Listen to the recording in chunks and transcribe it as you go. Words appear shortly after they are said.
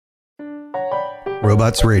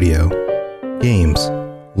Robots Radio. Games,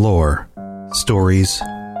 lore, stories,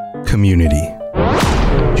 community.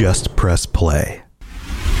 Just press play.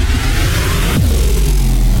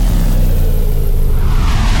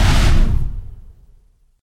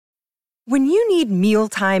 When you need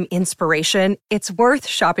mealtime inspiration, it's worth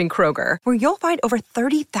shopping Kroger, where you'll find over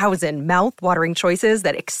 30,000 mouth-watering choices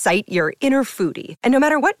that excite your inner foodie. And no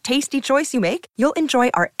matter what tasty choice you make, you'll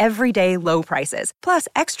enjoy our everyday low prices, plus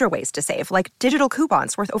extra ways to save, like digital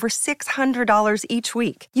coupons worth over $600 each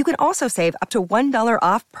week. You can also save up to $1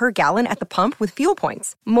 off per gallon at the pump with fuel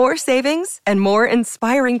points. More savings and more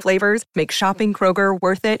inspiring flavors make shopping Kroger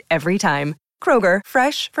worth it every time. Kroger,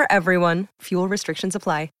 fresh for everyone. Fuel restrictions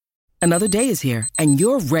apply. Another day is here, and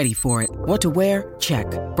you're ready for it. What to wear? Check.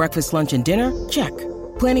 Breakfast, lunch, and dinner? Check.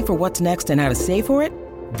 Planning for what's next and how to save for it?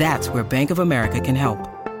 That's where Bank of America can help.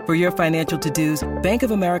 For your financial to-dos, Bank of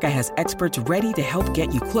America has experts ready to help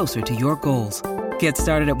get you closer to your goals. Get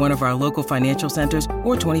started at one of our local financial centers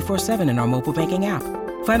or 24/7 in our mobile banking app.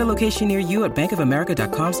 Find a location near you at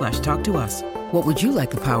bankofamerica.com/talktous. What would you like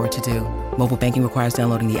the power to do? Mobile banking requires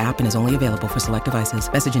downloading the app and is only available for select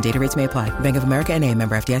devices. Message and data rates may apply. Bank of America N.A.,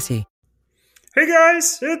 member FDIC. Hey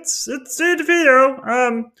guys, it's Dave DeVito.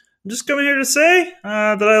 I'm just coming here to say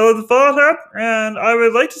that I love the Fallout Hub, and I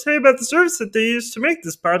would like to tell you about the service that they use to make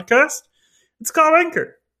this podcast. It's called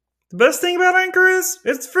Anchor. The best thing about Anchor is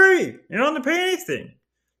it's free. You don't have to pay anything.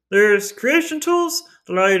 There's creation tools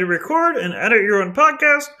that allow you to record and edit your own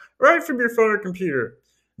podcast right from your phone or computer.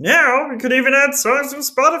 Now, you can even add songs from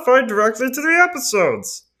Spotify directly to the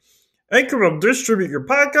episodes. Anchor will distribute your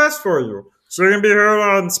podcast for you, so you can be heard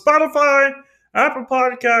on Spotify, Apple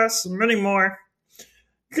Podcasts, and many more.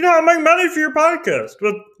 You can now make money for your podcast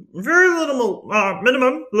with very little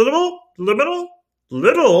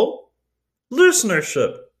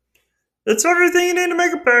listenership. It's everything you need to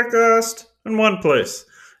make a podcast in one place.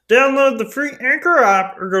 Download the free Anchor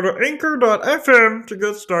app or go to anchor.fm to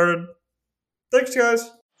get started. Thanks, guys.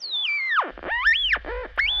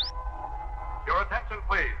 Your attention,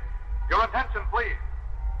 please. Your attention, please.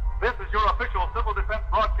 This is your official civil defense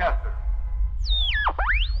broadcaster.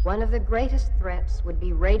 One of the greatest threats would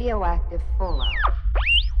be radioactive fallout.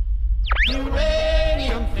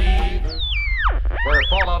 Uranium fever. Where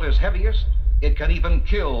fallout is heaviest, it can even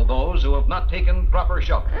kill those who have not taken proper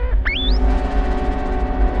shelter.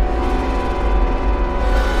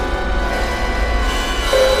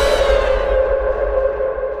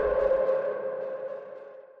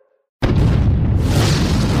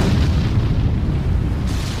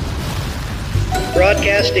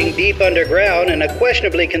 Broadcasting deep underground in a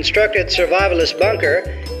questionably constructed survivalist bunker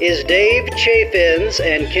is Dave Chaffins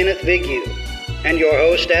and Kenneth Vigue, and your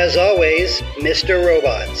host, as always, Mr.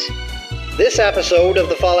 Robots. This episode of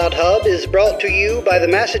the Fallout Hub is brought to you by the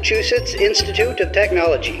Massachusetts Institute of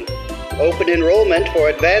Technology. Open enrollment for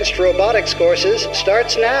advanced robotics courses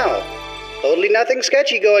starts now. Totally nothing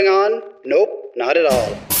sketchy going on. Nope, not at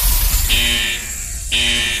all.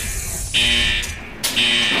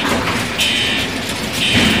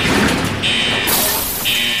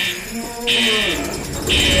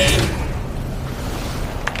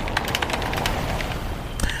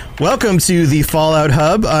 Welcome to the Fallout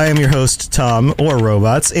Hub. I am your host, Tom, or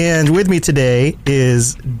Robots, and with me today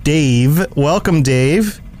is Dave. Welcome,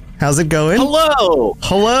 Dave. How's it going? Hello.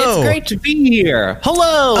 It's great to be here.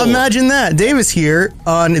 Hello. Imagine that. Dave is here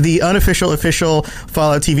on the unofficial, official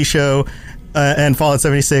Fallout TV show and Fallout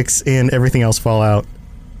 76 and everything else Fallout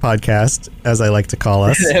podcast, as I like to call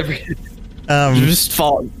us. That's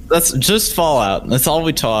just Fallout. That's all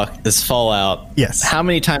we talk is Fallout. Yes. How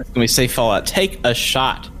many times can we say Fallout? Take a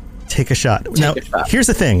shot. Here's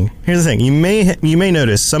the thing. You may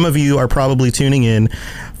notice some of you are probably tuning in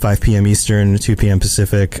 5 p.m. Eastern, 2 p.m.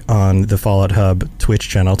 Pacific on the Fallout Hub Twitch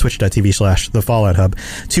channel, twitch.tv/the Fallout Hub,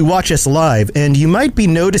 to watch us live. And you might be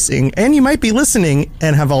noticing, and you might be listening,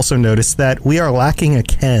 and have also noticed that we are lacking a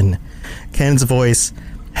Ken. Ken's voice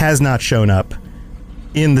has not shown up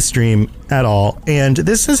in the stream at all. And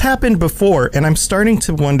this has happened before, and I'm starting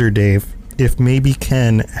to wonder, Dave, if maybe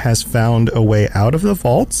Ken has found a way out of the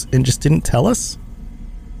vaults and just didn't tell us?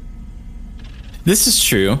 This is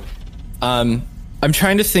true. I'm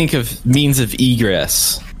trying to think of means of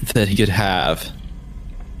egress that he could have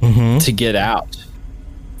to get out.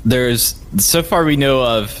 So far we know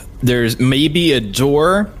of, there's maybe a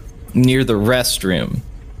door near the restroom.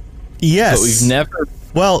 Yes. But we've never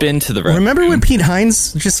been to the restroom. Remember when Pete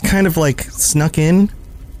Hines just kind of like snuck in?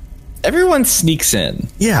 Everyone sneaks in.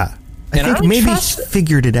 Yeah. I think maybe he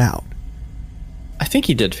figured it out. I think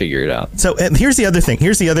he did figure it out. So here's the other thing.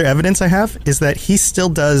 Here's the other evidence I have is that he still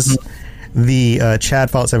does the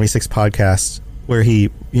Chad Fallout 76 podcast where he,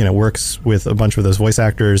 works with a bunch of those voice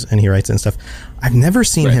actors and he writes it and stuff. I've never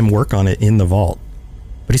seen him work on it in the vault,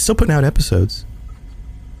 but he's still putting out episodes.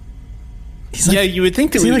 You would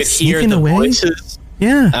think that we would hear the voices.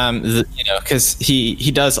 Yeah. Because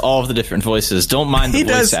he does all of the different voices. Don't mind the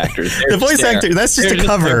voice actors. The voice actor, that's just a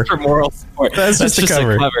cover. For moral support. That's just a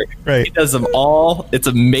cover. Right. He does them all. It's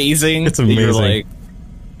amazing. It's amazing.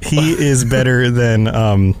 He is better than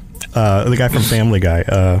the guy from Family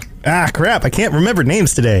Guy. Crap. I can't remember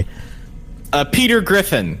names today. Peter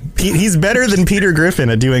Griffin. He's better than Peter Griffin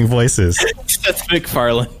at doing voices. Seth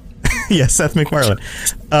MacFarlane. Yes, Seth MacFarlane.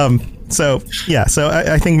 So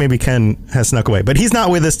I think maybe Ken has snuck away, but he's not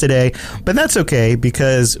with us today. But that's okay,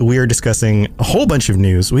 because we are discussing a whole bunch of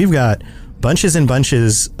news. We've got bunches and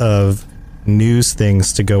bunches of news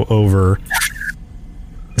things to go over.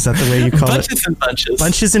 Is that the way you call bunches it? And bunches.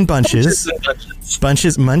 Bunches and bunches.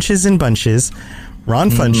 Munches and bunches. Ron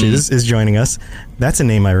Funches is joining us. That's a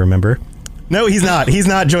name I remember. No, he's not. He's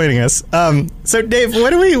not joining us. So, Dave,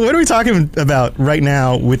 what are we talking about right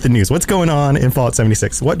now with the news? What's going on in Fallout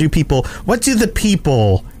 76? What do the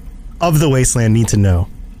people of the Wasteland need to know?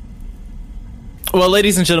 Well,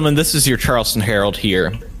 ladies and gentlemen, this is your Charleston Herald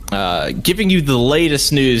here, giving you the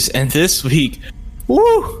latest news. And this week,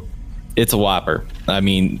 it's a whopper. I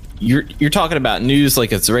mean, you're talking about news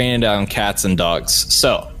like it's raining down cats and dogs.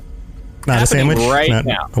 So, not a sandwich, right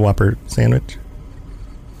now, a Whopper sandwich.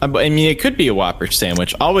 I mean, it could be a Whopper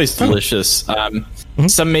sandwich. Always delicious.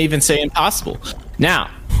 Some may even say impossible. Now,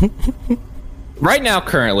 right now,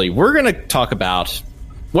 currently, we're going to talk about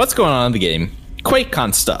what's going on in the game,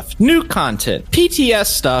 QuakeCon stuff, new content, PTS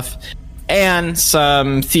stuff, and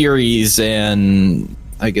some theories and,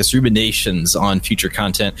 I guess, ruminations on future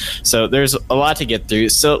content. So there's a lot to get through.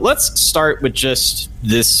 So let's start with just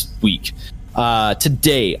this week.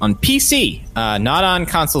 Today on PC, not on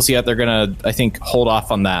consoles yet. They're gonna, I think, hold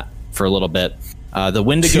off on that for a little bit. The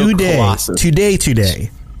Wendigo Colossus. Today,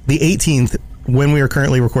 the 18th, when we are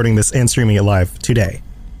currently recording this and streaming it live. Today.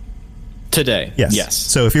 Yes.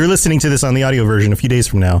 So if you're listening to this on the audio version a few days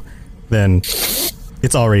from now, then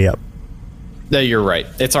it's already up. No, you're right.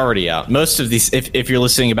 It's already out. Most of these, if you're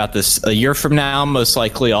listening about this a year from now, most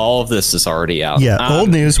likely all of this is already out. Yeah. Old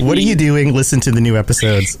news. What are you doing? Listen to the new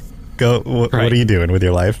episodes. Go. What are you doing with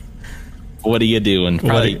your life? What are you doing?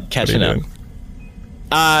 Probably catching up.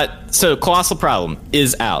 So Colossal Problem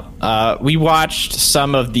is out. We watched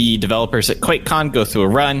some of the developers at QuakeCon go through a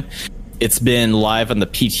run. It's been live on the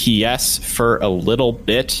PTS for a little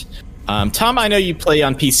bit. Tom, I know you play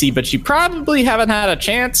on PC, but you probably haven't had a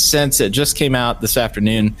chance since it just came out this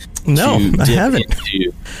afternoon. No, I haven't. I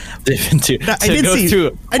did see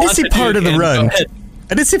part of the run.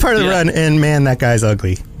 I did see part of the run, and man, that guy's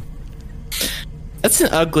ugly. That's an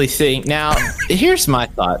ugly thing. Now, here's my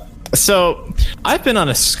thought. So, I've been on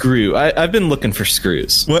a screw. I've been looking for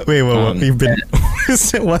screws. What? Wait, you've been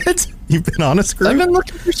what? You've been on a screw? I've been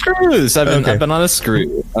looking for screws. I've been on a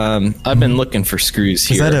screw. I've been looking for screws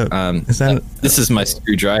here. This is my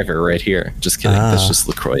screwdriver right here. Just kidding. That's just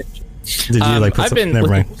LaCroix. Did you put something? Never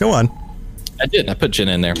mind. Go on. I did. I put gin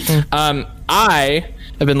in there. I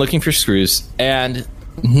have been looking for screws, and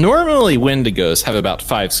normally Wendigos have about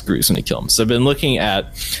 5 screws when you kill them. So I've been looking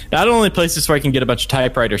at not only places where I can get a bunch of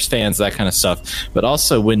typewriters, fans, that kind of stuff, but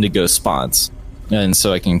also Wendigo spawns. And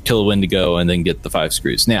so I can kill a Wendigo and then get the 5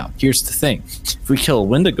 screws. Now, here's the thing. If we kill a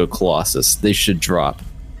Wendigo Colossus, they should drop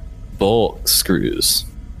bulk screws.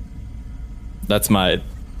 That's my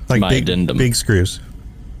addendum. Big screws.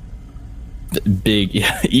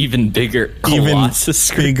 Even bigger Colossus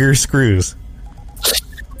screws. Bigger screws.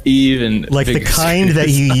 Even like the kind that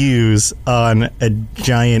you use on a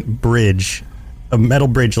giant bridge, a metal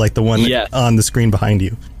bridge like the one on the screen behind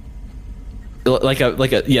you. Like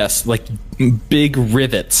big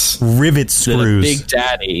rivets. Rivet screws. That a Big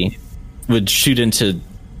Daddy would shoot into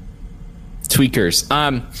tweakers.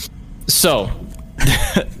 So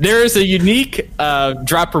there is a unique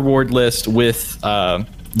drop reward list with the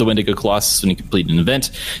Wendigo Colossus when you complete an event.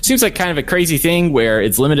 Seems like kind of a crazy thing where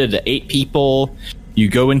it's limited to 8 people. You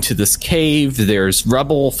go into this cave, there's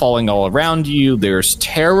rubble falling all around you, there's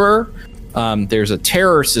terror. There's a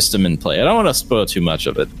terror system in play. I don't want to spoil too much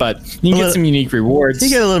of it, but you can get some unique rewards. You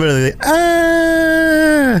get a little bit of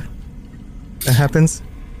that happens.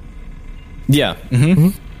 Yeah.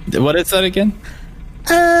 Mm-hmm. What is that again?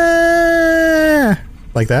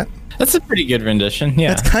 Like that? That's a pretty good rendition, yeah.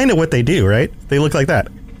 That's kind of what they do, right? They look like that.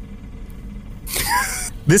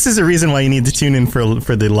 This is a reason why you need to tune in for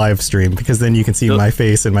the live stream, because then you can see my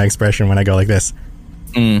face and my expression when I go like this.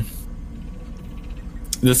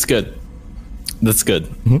 That's good.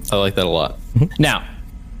 Mm-hmm. I like that a lot. Mm-hmm. Now,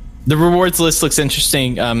 The rewards list looks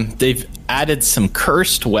interesting. They've added some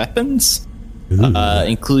cursed weapons,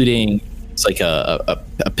 including it's like a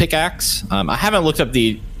pickaxe. I haven't looked up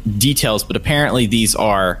the details, but apparently these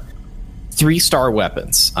are 3-star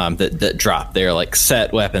weapons that drop. They're like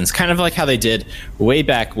set weapons, kind of like how they did way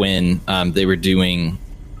back when they were doing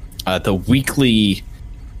the weekly,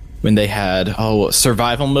 when they had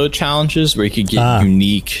survival mode challenges where you could get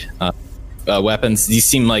unique weapons. These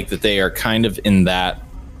seem like that they are kind of in that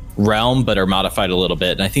realm, but are modified a little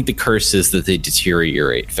bit. And I think the curse is that they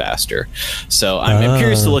deteriorate faster. So I'm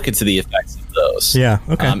curious to look into the effects of those. Yeah,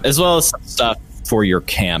 okay. As well as some stuff for your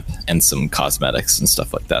camp and some cosmetics and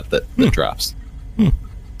stuff like that drops.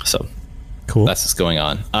 So cool. That's what's going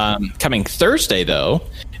on. Coming Thursday, though,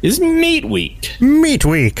 is Meat Week. Meat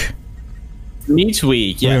Week. Meat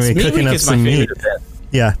Week, yes. Meat Week is my favorite event.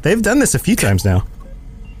 Yeah, they've done this a few times now.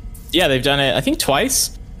 Yeah, they've done it, I think,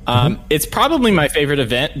 twice. It's probably my favorite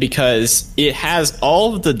event because it has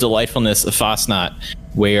all of the delightfulness of Fosnot,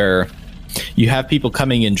 where you have people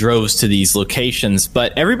coming in droves to these locations,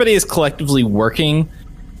 but everybody is collectively working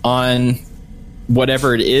on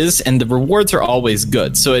whatever it is, and the rewards are always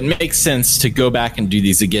good. So it makes sense to go back and do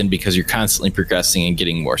these again because you're constantly progressing and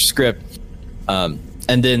getting more script. And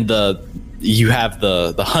then you have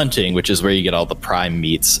the hunting, which is where you get all the prime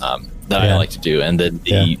meats that I like to do, and then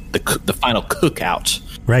the final cookout.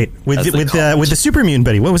 Right, with the super mutant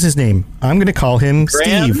buddy. What was his name? I'm going to call him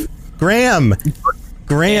Steve. Graham.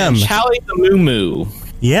 Charlie the Moo Moo.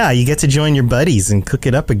 Yeah, you get to join your buddies and cook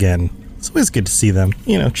it up again. It's always good to see them.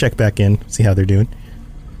 Check back in, see how they're doing.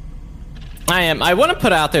 I want to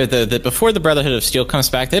put out there though that before the Brotherhood of Steel comes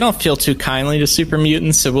back, they don't feel too kindly to super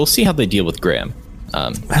mutants. So we'll see how they deal with Graham.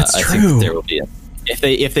 That's I true. think there will be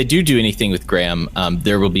if they do anything with Graham,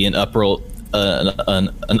 there will be an uproar.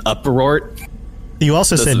 An uproar. You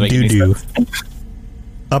also said doo-doo.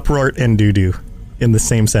 Uproar and doo-doo in the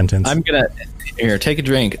same sentence. I'm gonna take a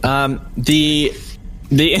drink. The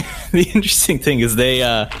interesting thing is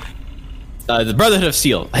the Brotherhood of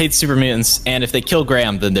Steel hates super mutants, and if they kill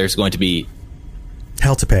Graham, then there's going to be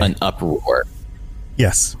hell to pay. An uproar.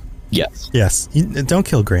 Yes. Don't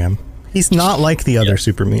kill Graham. He's not like the other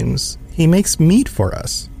super mutants. He makes meat for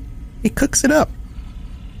us. He cooks it up.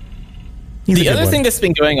 The other thing that's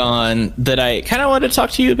been going on that I kind of want to talk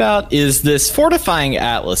to you about is this Fortifying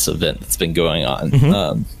Atlas event that's been going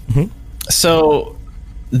on. So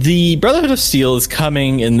the Brotherhood of Steel is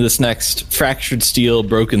coming in this next Fractured Steel,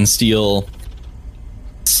 Broken Steel,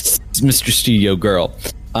 Mr. Studio Girl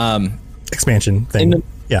expansion thing.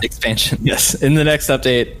 Expansion, yes. In the next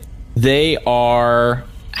update, they are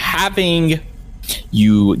having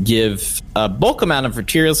you give a bulk amount of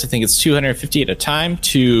materials, I think it's 250 at a time,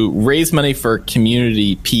 to raise money for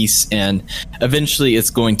community peace, and eventually it's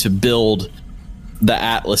going to build the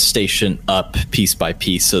Atlas station up piece by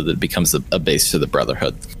piece so that it becomes a base to the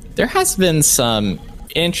Brotherhood. There has been some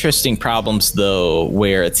interesting problems, though,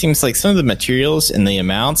 where it seems like some of the materials and the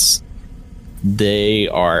amounts, they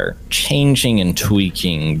are changing and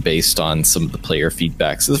tweaking based on some of the player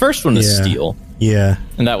feedback. So the first one is steel. Yeah.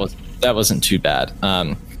 And that wasn't too bad.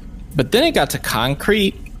 But then it got to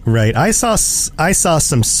concrete. Right. I saw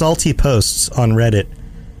some salty posts on Reddit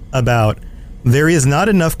about there is not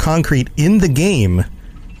enough concrete in the game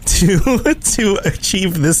to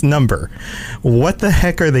achieve this number. What the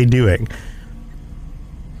heck are they doing?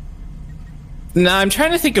 Now, I'm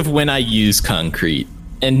trying to think of when I use concrete.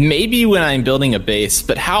 And maybe when I'm building a base,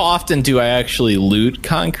 but how often do I actually loot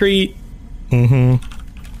concrete?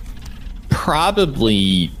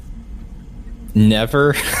 Probably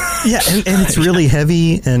never. Yeah, and it's really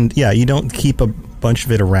heavy, and you don't keep a bunch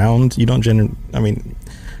of it around. You don't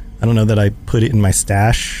I don't know that I put it in my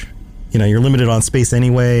stash. You're limited on space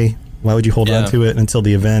anyway. Why would you hold on to it until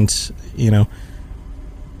the event,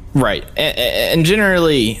 Right. And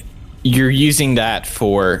generally, you're using that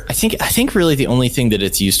for, I think really the only thing that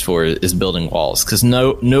it's used for is building walls, because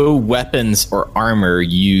no weapons or armor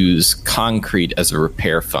use concrete as a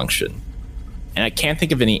repair function. And I can't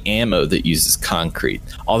think of any ammo that uses concrete.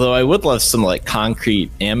 Although I would love some concrete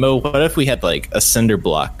ammo. What if we had a cinder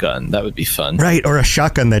block gun? That would be fun. Right, or a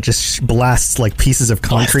shotgun that just blasts pieces of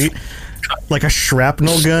concrete. Like a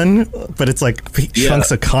shrapnel gun, but it's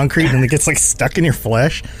chunks of concrete and it gets stuck in your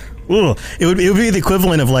flesh. Ooh, it would be the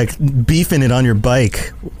equivalent of beefing it on your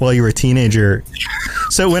bike while you were a teenager.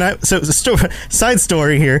 So side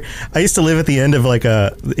story here. I used to live at the end of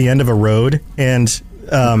the end of a road, and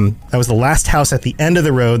I was the last house at the end of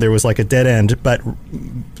the road. There was a dead end, but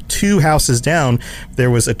 2 houses down there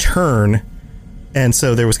was a turn, and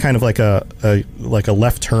so there was kind of a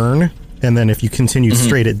left turn and then if you continued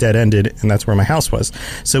straight, it dead ended, and that's where my house was.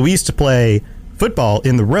 So we used to play football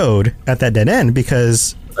in the road at that dead end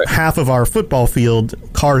because half of our football field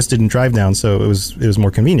cars didn't drive down, so it was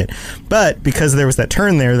more convenient. But because there was that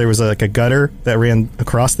turn there was like a gutter that ran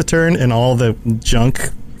across the turn, and all the junk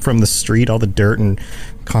from the street, all the dirt and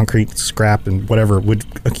concrete scrap and whatever would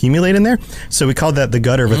accumulate in there. So we called that the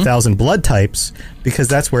gutter of 1,000 blood types, because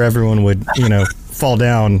that's where everyone would, fall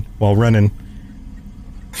down while running.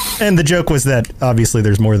 And the joke was that obviously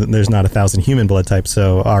there's not 1,000 human blood types,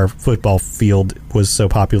 so our football field was so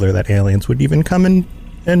popular that aliens would even come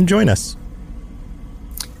and join us.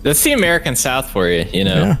 That's the American South for you,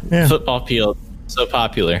 Yeah. Football field, so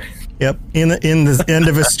popular. Yep, in the end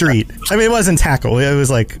of a street. I mean, it wasn't tackle. It was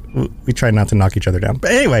like we tried not to knock each other down. But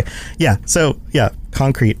anyway, yeah. So yeah,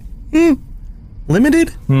 concrete,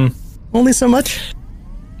 limited, only so much.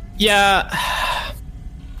 Yeah,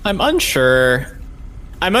 I'm unsure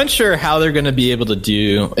how they're going to be able to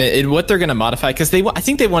do and what they're going to modify, because I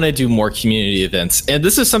think they want to do more community events, and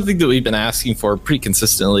this is something that we've been asking for pretty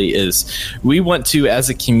consistently. Is we want to, as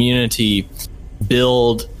a community,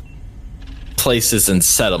 build places and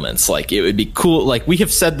settlements. Like, it would be cool, like we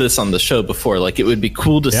have said this on the show before, like it would be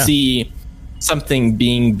cool to see something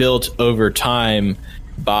being built over time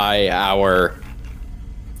by our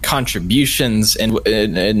contributions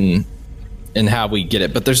and how we get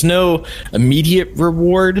it. But there's no immediate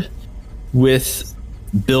reward with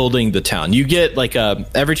building the town. You get like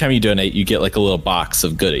every time you donate, you get like a little box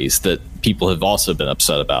of goodies that people have also been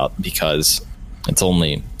upset about, because it's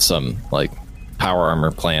only some like power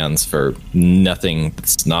armor plans for nothing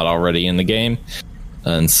that's not already in the game,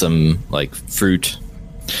 and some like fruit.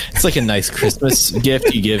 It's like a nice Christmas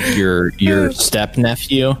gift you give your step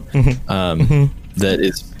nephew that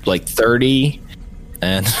is like 30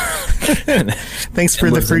 and thanks for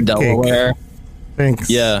the fruit cake. Thanks.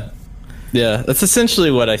 Yeah, that's essentially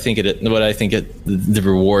what I think the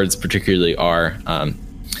rewards particularly are.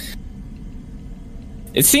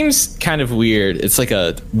 It seems kind of weird. It's like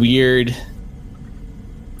a weird,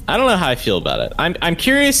 I don't know how I feel about it. I'm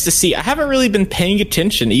curious to see. I haven't really been paying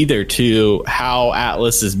attention either to how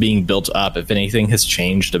Atlas is being built up, if anything has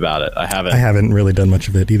changed about it. I haven't really done much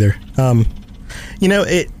of it either.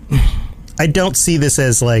 I don't see this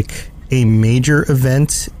as like a major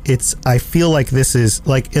event. I feel like this is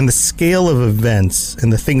like, in the scale of events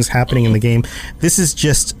and the things happening in the game, this is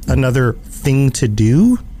just another thing to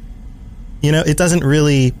do. It doesn't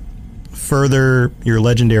really further your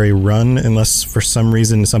legendary run unless for some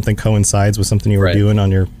reason something coincides with something you were doing on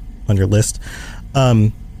your list.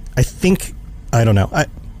 I think, I don't know.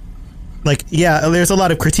 There's a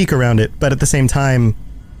lot of critique around it, but at the same time,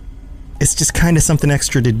 it's just kind of something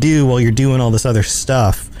extra to do while you're doing all this other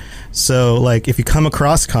stuff. So like, if you come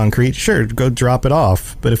across concrete, sure, go drop it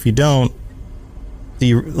off. But if you don't, do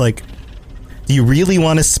you really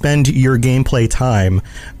want to spend your gameplay time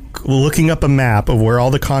looking up a map of where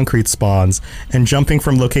all the concrete spawns and jumping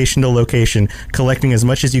from location to location, collecting as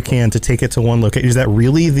much as you can to take it to one location? Is that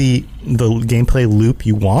really the gameplay loop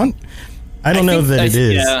you want? I don't know that it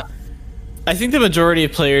is. Yeah. I think the majority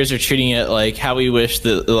of players are treating it like how we wish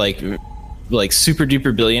that like super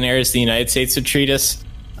duper billionaires in the United States would treat us,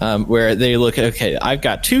 where they look at, okay, I've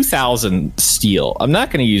got 2,000 steel. I'm not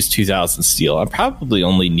going to use 2,000 steel. I probably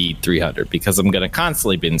only need 300 because I'm going to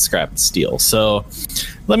constantly be in scrap steel. So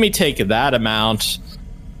let me take that amount.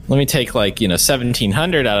 Let me take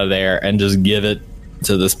 1,700 out of there and just give it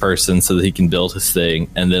to this person so that he can build his thing,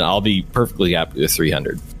 and then I'll be perfectly happy with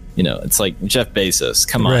 300. It's like Jeff Bezos.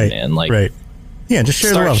 Come on, man. Right. Yeah, just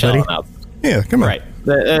share the wealth, buddy. Out. Yeah, come on. Right.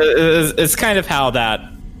 It's kind of how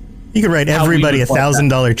that... You could write everybody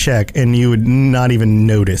 $1,000 check and you would not even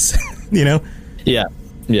notice, Yeah.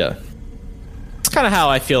 It's kind of how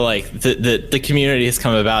I feel like the community has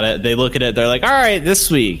come about it. They look at it, they're like, all right,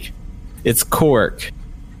 this week, it's cork.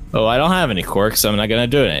 Oh, I don't have any cork, so I'm not going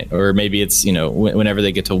to do it. Or maybe it's, whenever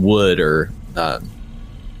they get to wood or,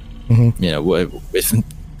 if...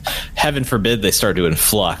 heaven forbid they start doing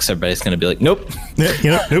flux, everybody's going to be like, nope.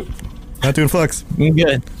 Yeah, nope. Not doing flux. I'm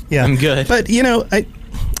good. Yeah. I'm good. But,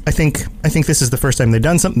 I think this is the first time they've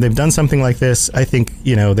done something like this. I think,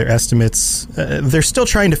 their estimates, they're still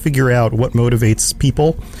trying to figure out what motivates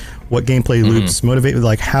people, what gameplay loops motivate,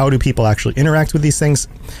 like how do people actually interact with these things.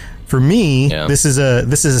 For me, this is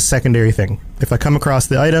a secondary thing. If I come across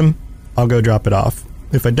the item, I'll go drop it off.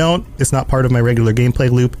 If I don't, it's not part of my regular gameplay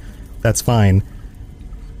loop. That's fine.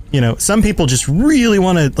 Some people just really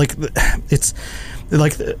want to, it's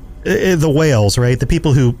like the whales, right? The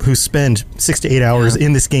people who spend 6 to 8 hours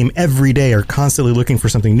in this game every day are constantly looking for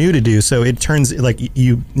something new to do. So it turns like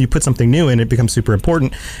you put something new in, it becomes super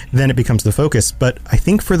important. Then it becomes the focus. But I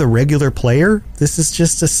think for the regular player, this is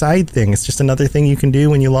just a side thing. It's just another thing you can do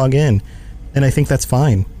when you log in, and I think that's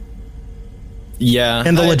fine. Yeah,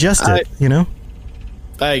 and they'll adjust it. You know,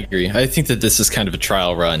 I agree. I think that this is kind of a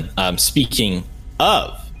trial run. Speaking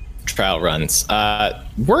of trial runs,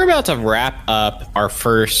 we're about to wrap up our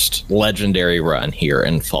first legendary run here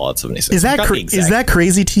in Fallout 76. Is that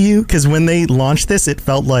crazy to you? Because when they launched this, it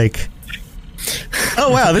felt like,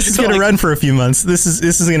 oh wow, this is going to run for a few months. This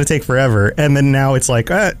is going to take forever, and then now it's like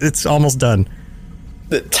it's almost done.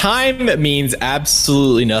 The time means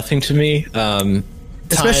absolutely nothing to me.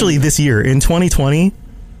 Especially this year in 2020,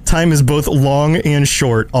 time is both long and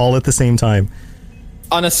short all at the same time.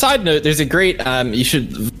 On a side note, there's a great, you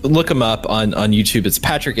should look him up on YouTube. It's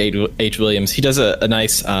Patrick H. Williams. He does a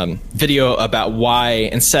nice video about why,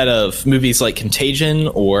 instead of movies like Contagion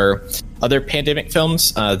or other pandemic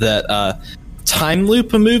films, that time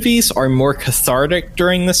loop movies are more cathartic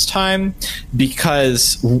during this time,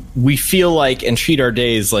 because we feel like and treat our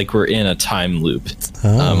days like we're in a time loop,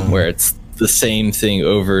 where it's the same thing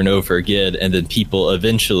over and over again, and then people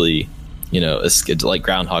eventually, escape, like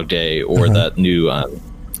Groundhog Day or that new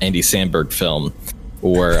Andy Samberg film,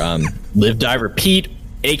 or Live, Die, Repeat,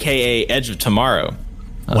 aka Edge of Tomorrow.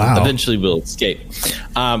 Wow. Eventually we'll escape.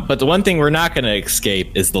 But the one thing we're not going to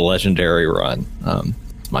escape is the legendary run.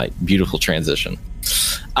 My beautiful transition.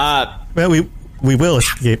 Well, we will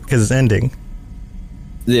escape because it's ending.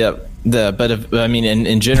 Yeah.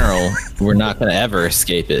 In general, we're not going to ever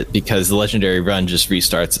escape it, because the legendary run just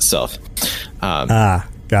restarts itself.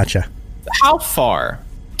 Gotcha. How far,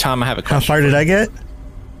 Tom? I have a question. How far did I get?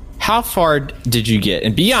 How far did you get?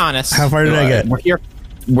 And be honest. How far did I get?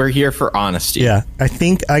 We're here for honesty. Yeah, I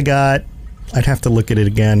think I got. I'd have to look at it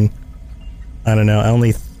again. I don't know.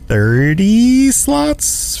 Only 30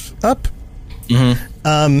 slots up.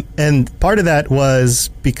 Mm-hmm. And part of that was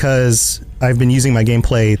because I've been using my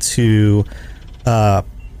gameplay to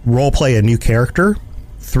role play a new character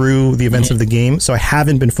through the events of the game, so I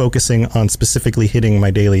haven't been focusing on specifically hitting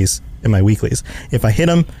my dailies and my weeklies. If I hit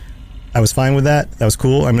them, I was fine with that. That was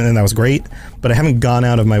cool. I mean, and that was great, but I haven't gone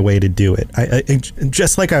out of my way to do it. I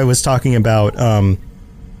just like I was talking about,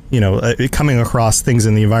 coming across things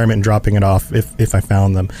in the environment and dropping it off if I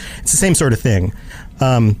found them. It's the same sort of thing.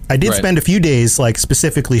 I did spend a few days like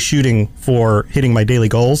specifically shooting for hitting my daily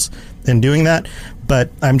goals and doing that,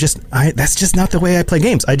 but that's just not the way I play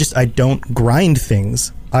games. I don't grind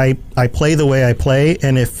things. I play the way I play,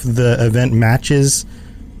 and if the event matches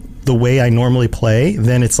the way I normally play,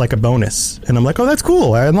 then it's like a bonus, and I'm like, oh, that's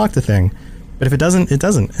cool, I unlocked the thing. But if it doesn't, it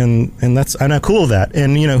doesn't, and I'm not cool with that.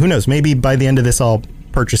 And who knows, maybe by the end of this I'll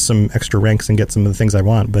purchase some extra ranks and get some of the things I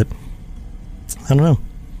want, but I don't know.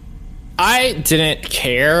 I didn't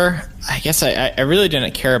care. I guess I really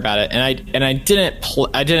didn't care about it, and I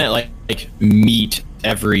didn't like meet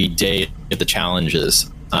every day at the challenges.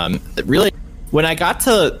 Really, when I got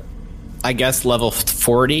to, I guess, level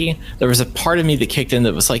 40, there was a part of me that kicked in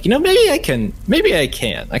that was like, maybe I can.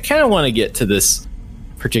 I kind of want to get to this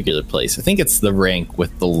particular place. I think it's the rank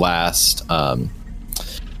with the last,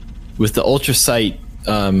 with the ultrasight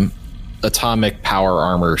atomic power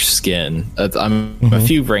armor skin. I'm a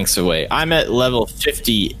few ranks away. I'm at level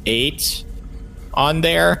 58 on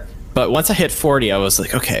there, but once I hit 40, I was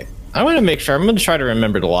like, okay, I want to make sure. I'm going to try to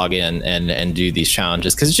remember to log in and do these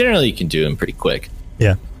challenges, because generally you can do them pretty quick.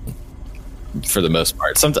 Yeah. For the most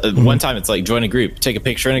part. One time it's like join a group, take a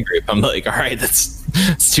picture in a group. I'm like, all right, that's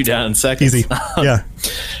 2 down in seconds. Easy. Yeah.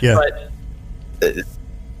 But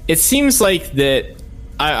it seems like that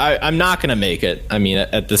I'm not going to make it. I mean,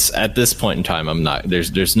 at this point in time, I'm not.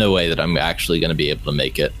 There's no way that I'm actually going to be able to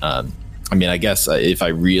make it. I mean, I guess if I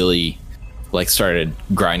really started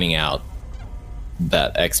grinding out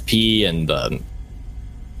that XP and the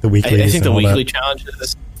weeklies, I think the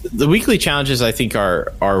weekly challenges, I think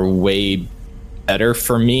are way better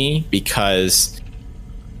for me, because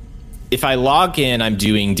if I log in, I'm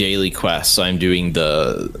doing daily quests. So I'm doing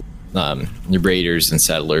the raiders and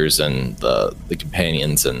settlers and the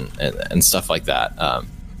companions and stuff like that,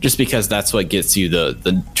 just because that's what gets you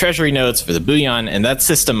the treasury notes for the bullion, and that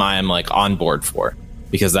system I am on board for,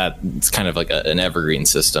 because that's kind of like an evergreen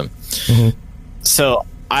system. So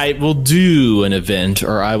I will do an event,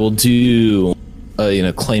 or I will do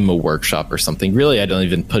claim a workshop or something. Really, I don't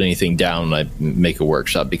even put anything down when I make a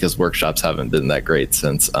workshop, because workshops haven't been that great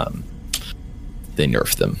since they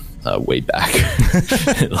nerfed them way back,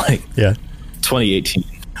 2018.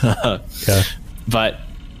 Yeah. But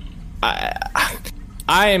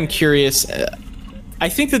I am curious. I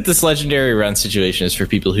think that this legendary run situation is for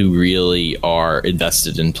people who really are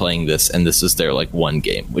invested in playing this, and this is their like one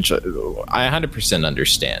game, which I 100%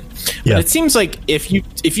 understand. Yeah. But it seems like if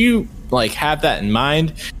you like have that in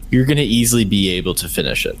mind, you're going to easily be able to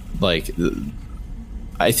finish it. Like,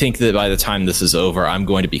 I think that by the time this is over, I'm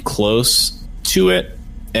going to be close to it.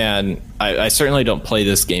 And I certainly don't play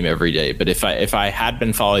this game every day, but if I had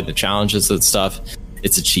been following the challenges and stuff,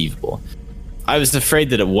 it's achievable. I was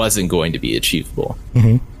afraid that it wasn't going to be achievable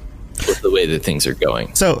with the way that things are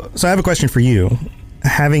going. So I have a question for you.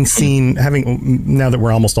 Having now that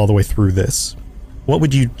we're almost all the way through this, what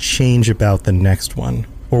would you change about the next one?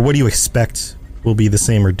 Or what do you expect will be the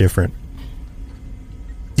same or different?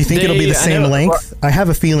 Do you think it'll be the same length? I have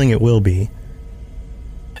a feeling it will be.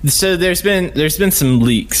 So there's been some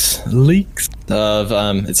leaks of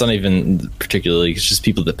it's not even particularly, it's just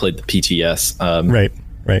people that played the PTS.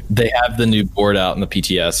 Right. They have the new board out in the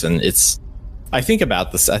PTS, and I think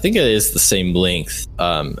it is the same length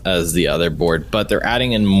as the other board, but they're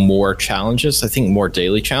adding in more challenges. I think more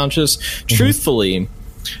daily challenges. Truthfully,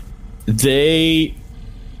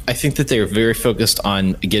 I think that they're very focused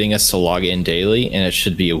on getting us to log in daily, and it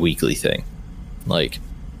should be a weekly thing. Like,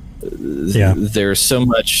 there's so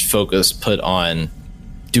much focus put on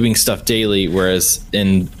doing stuff daily, whereas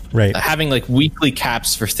in having like weekly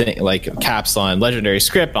caps for like caps on legendary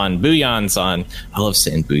script, on booyans, I love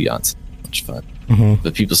saying booyans, much fun.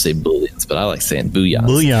 But people say bullions, but I like saying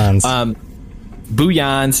booyans.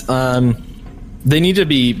 Booyans. They need to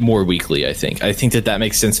be more weekly. I think that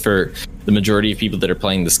makes sense for the majority of people that are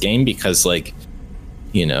playing this game, because like,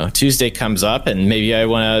 you know, Tuesday comes up and maybe I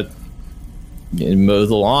want to mow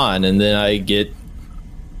the lawn, and then I get,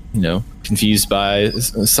 you know, confused by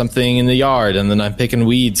something in the yard, and then I'm picking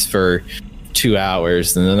weeds for 2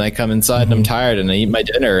 hours, and then I come inside and I'm tired, and I eat my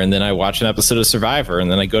dinner, and then I watch an episode of Survivor, and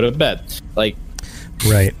then I go to bed. Like,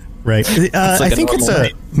 right. I think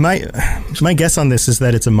it's my guess on this is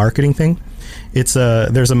that it's a marketing thing.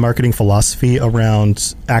 There's a marketing philosophy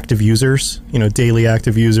around active users, you know, daily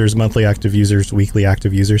active users, monthly active users, weekly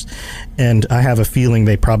active users. And I have a feeling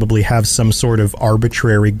they probably have some sort of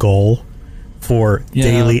arbitrary goal for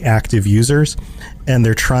daily active users. And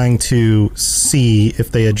they're trying to see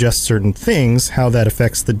if they adjust certain things, how that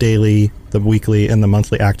affects the daily, the weekly, and the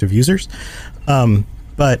monthly active users.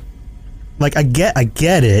 But like, I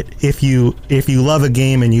get it. If you love a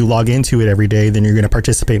game and you log into it every day, then you're going to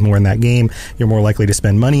participate more in that game. You're more likely to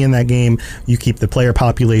spend money in that game. You keep the player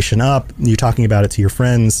population up. You're talking about it to your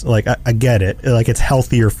friends. Like, I get it. Like, it's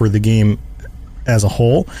healthier for the game as a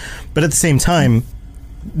whole. But at the same time,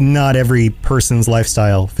 not every person's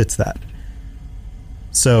lifestyle fits that.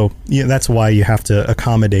 So that's why you have to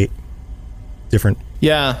accommodate different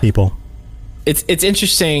people. It's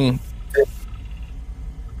interesting.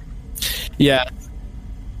 Yeah.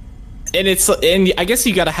 And I guess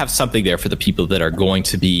you got to have something there for the people that are going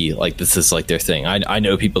to be like, this is like their thing. I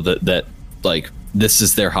know people that like, this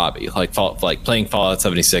is their hobby. Like playing Fallout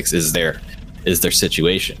 76 is their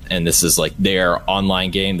situation. And this is like their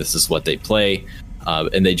online game. This is what they play.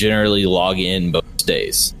 And they generally log in most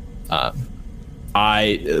days.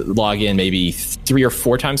 I log in maybe 3 or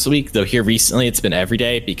 4 times a week, though here recently it's been every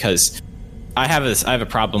day, because I have a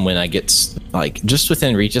problem when I get like just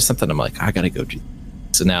within reach of something. I'm like, I gotta go do.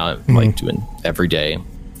 So now I'm like doing every day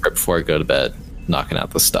right before I go to bed, knocking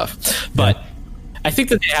out the stuff. But I think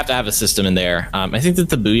that they have to have a system in there. I think that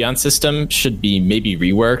the Booyan system should be maybe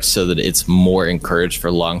reworked so that it's more encouraged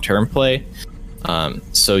for long-term play.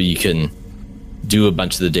 So you can do a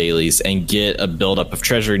bunch of the dailies and get a buildup of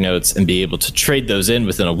treasury notes and be able to trade those in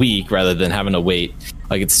within a week, rather than having to wait.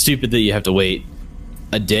 Like, it's stupid that you have to wait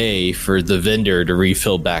a day for the vendor to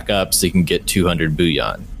refill back up so you can get 200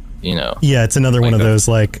 booyan, you know? Yeah, it's another one of those,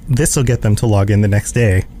 like, this will get them to log in the next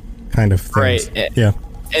day kind of things. Right. Yeah.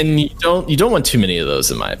 And you don't want too many of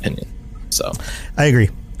those, in my opinion. So I agree.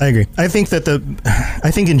 I think that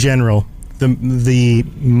in general, the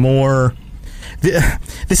more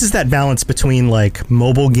this is that balance between like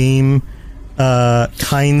mobile game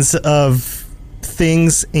kinds of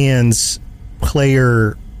things and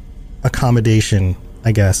player accommodation,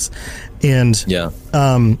 I guess. And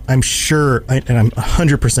I'm sure, and I'm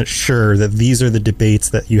 100% sure that these are the debates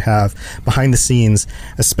that you have behind the scenes,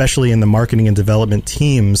 especially in the marketing and development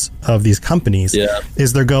teams of these companies,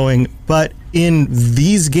 is they're going, but in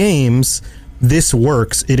these games, this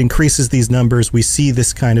works. It increases these numbers. We see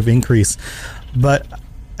this kind of increase. But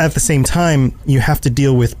at the same time, you have to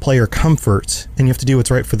deal with player comfort, and you have to do what's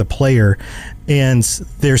right for the player. And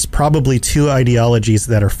there's probably 2 ideologies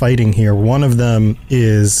that are fighting here. One of them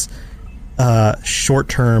is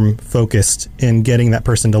short-term focused in getting that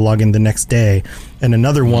person to log in the next day, and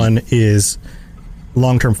another one is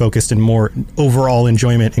long-term focused and more overall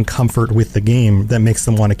enjoyment and comfort with the game that makes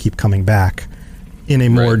them want to keep coming back in a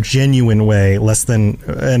more genuine way, in a less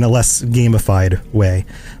gamified way.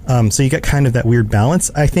 So you get kind of that weird balance,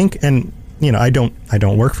 I think. And you know, I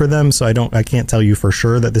don't work for them, so I can't tell you for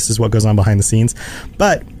sure that this is what goes on behind the scenes.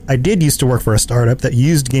 But I did used to work for a startup that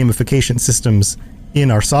used gamification systems in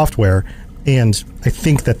our software, and I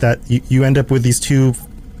think that you end up with these two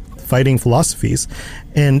fighting philosophies.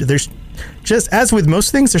 And there's, just as with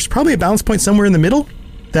most things, there's probably a balance point somewhere in the middle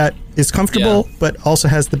that is comfortable, but also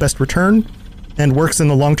has the best return and works in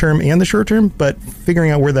the long term and the short term. But figuring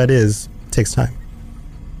out where that is takes time.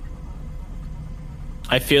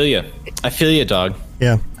 I feel you, dog.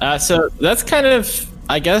 Yeah. So that's kind of,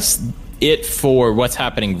 I guess, it for what's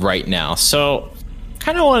happening right now. So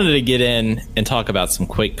kind of wanted to get in and talk about some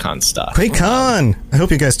QuakeCon stuff. QuakeCon! I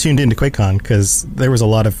hope you guys tuned into QuakeCon, because there was a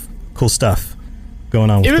lot of cool stuff going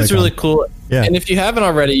on with It was QuakeCon. really cool. Yeah. And if you haven't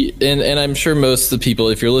already, and I'm sure most of the people,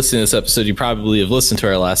 if you're listening to this episode, you probably have listened to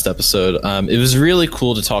our last episode. It was really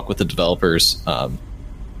cool to talk with the developers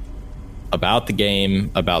about the game,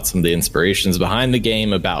 about some of the inspirations behind the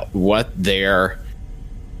game, about what their...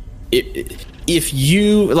 If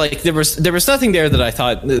you like, there was nothing there that I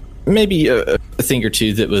thought, maybe a thing or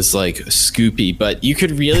two that was like scoopy, but you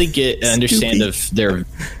could really get an understand of their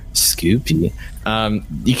scoopy.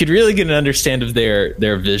 You could really get an understand of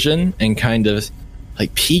their vision and kind of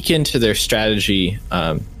like peek into their strategy,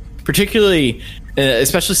 particularly,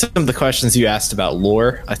 especially some of the questions you asked about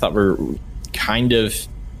lore. I thought were kind of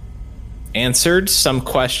answered some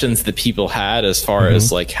questions that people had as far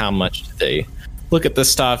as like how much do they look at this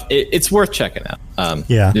stuff. It's worth checking out.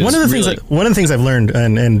 Yeah, one of the things I've learned,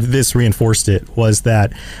 and this reinforced it, was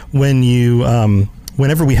that when you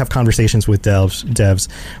whenever we have conversations with devs,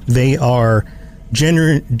 they are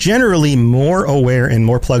generally more aware and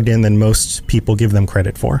more plugged in than most people give them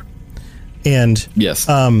credit for. And yes,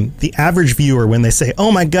 the average viewer, when they say,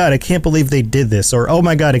 "Oh my God, I can't believe they did this," or "Oh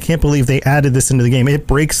my God, I can't believe they added this into the game. It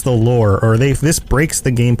breaks the lore," or this breaks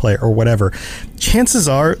the gameplay," or whatever, chances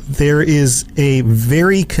are there is a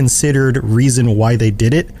very considered reason why they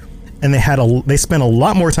did it, and they spent a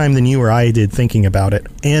lot more time than you or I did thinking about it,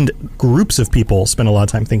 and groups of people spent a lot of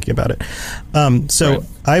time thinking about it. So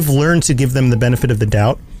I've learned to give them the benefit of the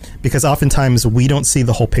doubt, because oftentimes we don't see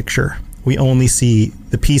the whole picture. We only see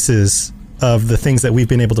the pieces of the things that we've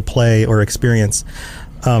been able to play or experience.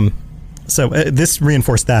 So this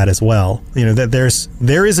reinforced that as well, you know, that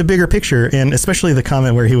there is a bigger picture, and especially the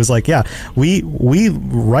comment where he was like, yeah, we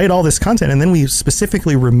write all this content and then we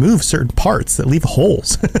specifically remove certain parts that leave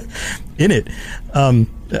holes in it.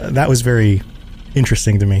 That was very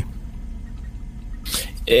interesting to me.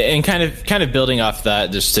 And kind of building off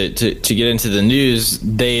that, just to get into the news,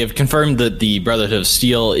 they have confirmed that the Brotherhood of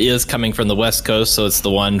Steel is coming from the West Coast, so it's the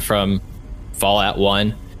one from Fallout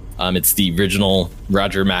 1. It's the original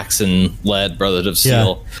Roger Maxson-led Brotherhood of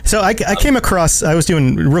Steel. Yeah. So I came across, I was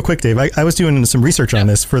doing, real quick, Dave, I was doing some research on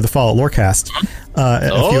this for the Fallout Lorecast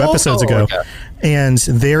a few episodes ago. Okay. And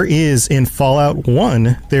there is, in Fallout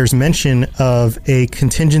 1, there's mention of a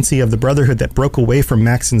contingency of the Brotherhood that broke away from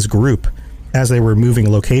Maxson's group as they were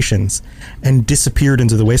moving locations and disappeared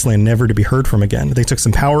into the wasteland, never to be heard from again. They took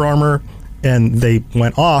some power armor and they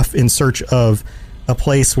went off in search of a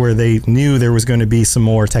place where they knew there was going to be some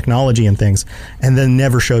more technology and things, and then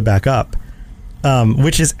never showed back up,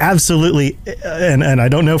 which is absolutely, and I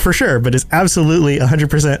don't know for sure, but it's absolutely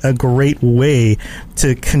 100% a great way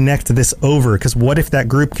to connect this over. Because what if that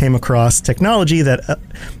group came across technology that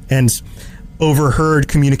and overheard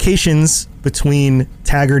communications between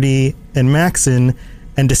Taggarty and Maxson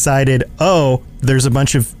and decided, oh, there's a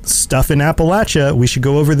bunch of stuff in Appalachia, we should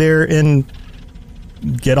go over there and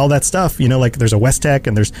get all that stuff, you know, like there's a West Tech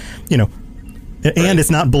and there's, you know, and it's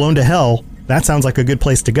not blown to hell. That sounds like a good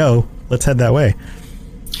place to go. Let's head that way.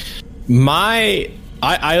 I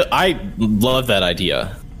love that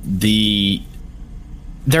idea.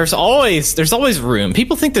 There's always room.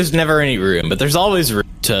 People think there's never any room, but there's always room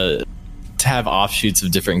to have offshoots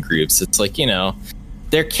of different groups. It's like, you know,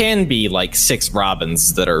 there can be like 6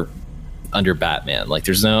 Robins that are under Batman. Like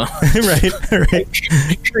there's no right.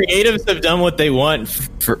 Creatives have done what they want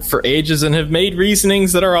for ages and have made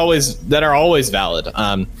reasonings that are always valid.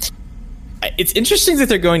 It's interesting that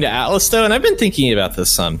they're going to Atlas though, and I've been thinking about this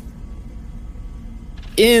some.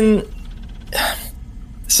 So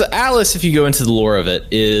Atlas, if you go into the lore of it,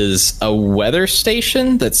 is a weather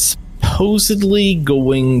station that's supposedly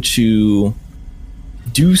going to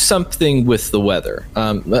do something with the weather.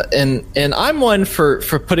 And I'm one for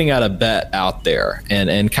putting out a bet out there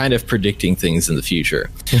and kind of predicting things in the future.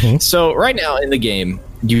 So right now in the game,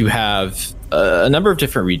 you have a number of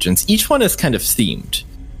different regions. Each one is kind of themed.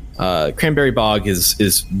 Cranberry Bog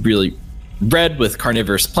is really red with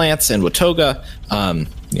carnivorous plants and Watoga.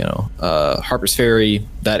 Harper's Ferry,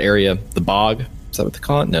 that area, the bog. Is that what they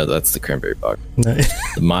call it? No, that's the Cranberry Bog.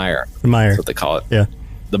 The mire. The mire. That's what they call it. Yeah.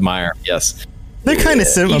 The mire, yes. They're kind of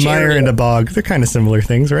similar. A mire and a bog. They're kind of similar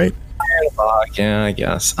things, right? Mire and a bog, yeah, I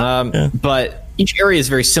guess. But each area is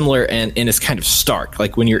very similar and is kind of stark.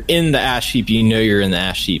 Like when you're in the ash heap, you know you're in the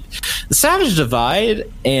ash heap. The Savage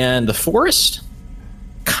Divide and the Forest,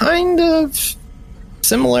 kind of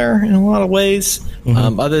similar in a lot of ways.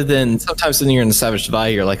 Other than sometimes when you're in the Savage Divide,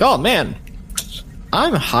 you're like, oh man,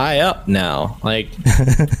 I'm high up now. Like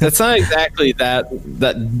that's not exactly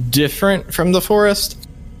that different from the Forest.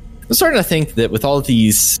 I'm starting to think that with all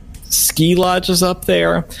these ski lodges up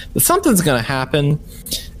there, that something's going to happen.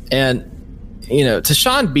 And to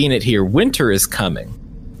Sean Bean it here, winter is coming.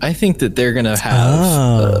 I think that they're going to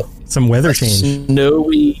have some weather change,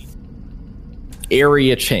 snowy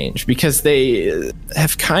area change, because they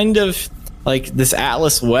have kind of like this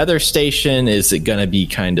Atlas weather station. Is it going to be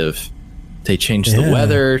kind of, they change the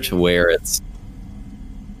weather to where it's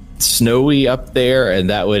snowy up there,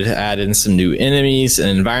 and that would add in some new enemies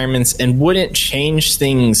and environments and wouldn't change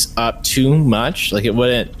things up too much. Like it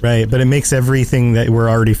wouldn't. Right, but it makes everything that we're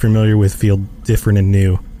already familiar with feel different and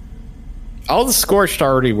new. All the Scorched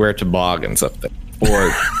already wear toboggans up there.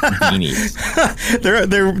 Or beanies.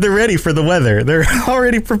 they're ready for the weather. They're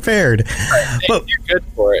already prepared. Right, but you're good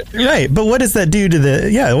for it. Right, but what does that do to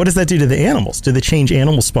the animals? Do they change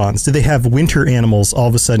animal spawns? Do they have winter animals all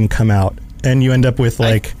of a sudden come out and you end up with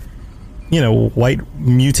white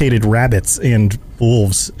mutated rabbits and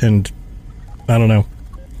wolves and I don't know.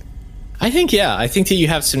 I think that you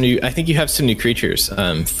have some new creatures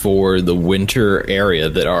for the winter area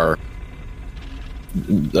that are,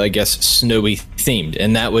 I guess, snowy themed,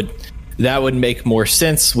 and that would make more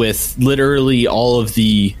sense with literally all of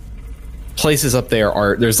the places up there.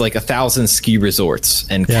 There's like 1,000 ski resorts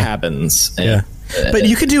and cabins. And, but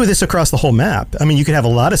you could do this across the whole map. I mean, you could have a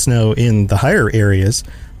lot of snow in the higher areas,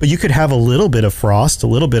 but you could have a little bit of frost, a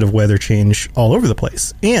little bit of weather change all over the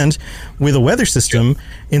place. And with a weather system,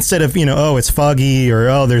 instead of it's foggy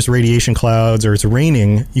or there's radiation clouds or it's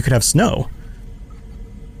raining, you could have snow.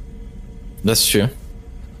 That's true.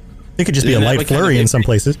 It could just be a light flurry in some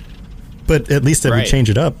places, but at least it would change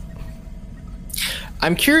it up.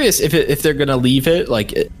 I'm curious if they're going to leave it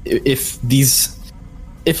like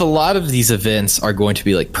if a lot of these events are going to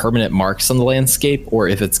be like permanent marks on the landscape, or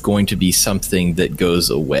if it's going to be something that goes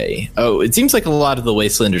away. Oh, it seems like a lot of the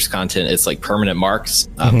Wastelanders content is like permanent marks.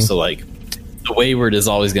 So like the Wayward is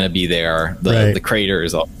always going to be there. The Crater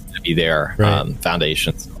is always going to be there.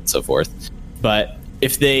 Foundations and so forth. But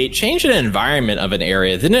if they change an environment of an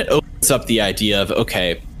area, then it opens up the idea of,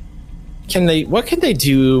 okay, what can they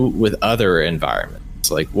do with other environments?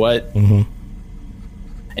 Like what? And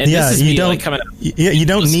this is you don't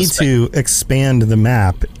need to expand the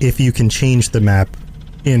map if you can change the map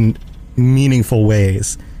in meaningful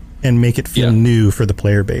ways and make it feel new for the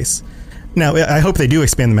player base. Now, I hope they do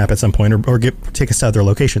expand the map at some point or take us to other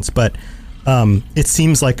locations, but it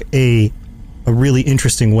seems like a really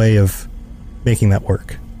interesting way of making that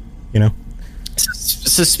work,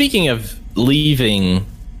 So speaking of leaving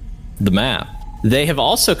the map, they have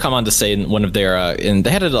also come on to say in one of their and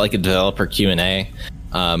they had a developer Q&A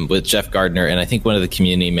with Jeff Gardner and I think one of the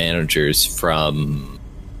community managers from,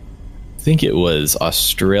 I think it was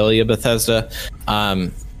Australia, Bethesda,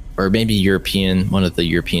 or maybe one of the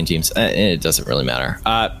European teams. It doesn't really matter.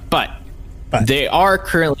 But they are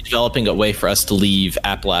currently developing a way for us to leave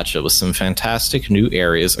Appalachia with some fantastic new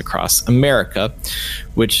areas across America,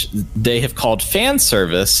 which they have called fan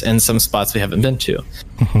service, and some spots we haven't been to.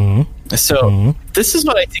 So this is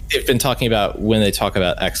what I think they've been talking about when they talk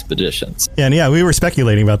about expeditions. And we were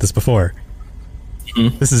speculating about this before.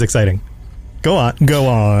 This is exciting. Go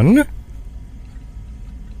on.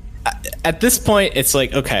 At this point, it's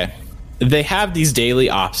like, okay, they have these daily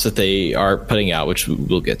ops that they are putting out, which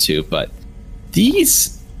we'll get to, but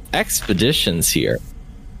these expeditions here,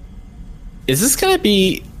 is this going to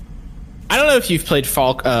be, I don't know if you've played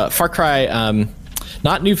Far Cry,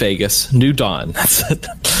 not New Vegas, New Dawn. That's it.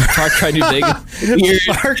 Far Cry New Vegas.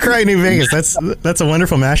 Far Cry New Vegas. That's a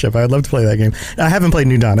wonderful mashup. I'd love to play that game. I haven't played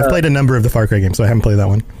New Dawn. I've played a number of the Far Cry games, so I haven't played that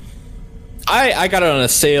one. I got it on a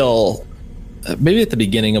sale maybe at the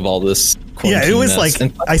beginning of all this Yeah, it was like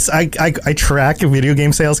I track video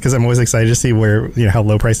game sales because I'm always excited to see where how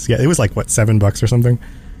low prices get. It was like what, $7 or something.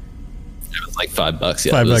 It was like $5.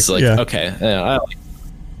 Yeah, $5. Like, yeah. Okay. Yeah,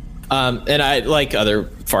 and I like other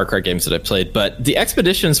Far Cry games that I played, but the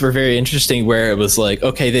expeditions were very interesting. Where it was like,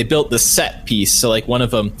 okay, they built the set piece. So like one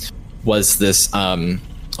of them was this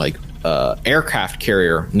aircraft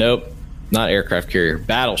carrier. Nope, not aircraft carrier.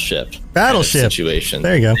 Battleship situation.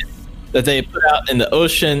 There you go. That they put out in the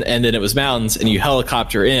ocean, and then it was mountains, and you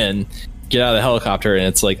helicopter in, get out of the helicopter, and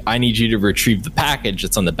it's like, I need you to retrieve the package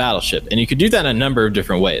that's on the battleship. And you could do that in a number of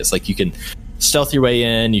different ways. Like you can stealth your way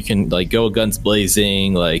in, you can like go guns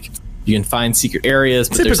blazing, like you can find secret areas.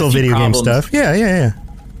 But typical video game stuff. Yeah.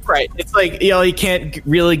 Right. It's like, you can't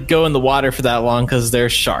really go in the water for that long because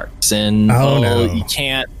there's sharks, and you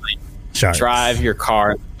can't drive your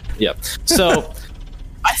car. Yep. So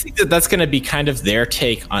I think that's going to be kind of their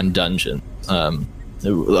take on dungeons,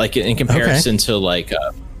 like in comparison to like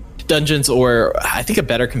dungeons, or I think a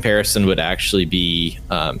better comparison would actually be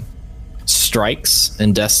strikes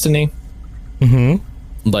in Destiny.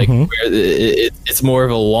 Like where it's more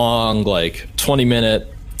of a long, like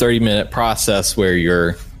 20-minute, 30-minute process where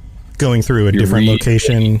you're going through a different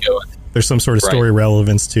location. There's some sort of story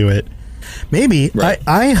relevance to it. Maybe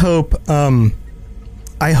I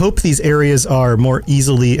hope these areas are more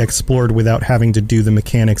easily explored without having to do the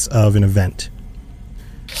mechanics of an event.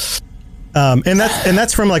 And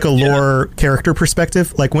that's from like a lore character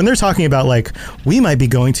perspective. Like when they're talking about like, we might be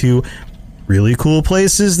going to really cool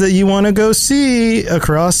places that you want to go see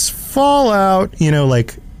across Fallout,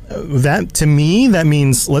 like that, to me, that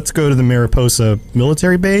means let's go to the Mariposa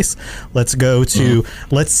military base. Let's go to,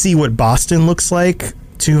 let's see what Boston looks like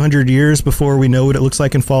 200 years before we know what it looks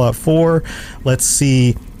like in Fallout 4. Let's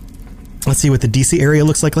see what the DC area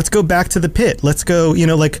looks like. Let's go back to the pit. Let's go,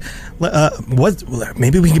 maybe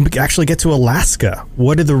we can actually get to Alaska.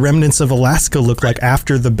 What do the remnants of Alaska look like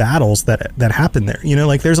after the battles that happened there?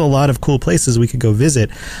 Like there's a lot of cool places we could go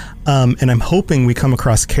visit. And I'm hoping we come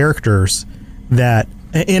across characters that,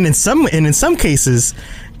 and in some cases,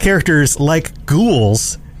 characters like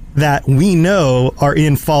ghouls that we know are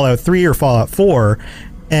in Fallout 3 or Fallout 4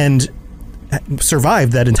 and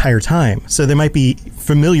survived that entire time. So there might be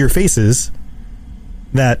familiar faces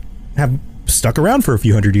that have stuck around for a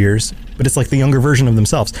few hundred years, but it's like the younger version of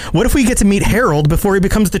themselves. What if we get to meet Harold before he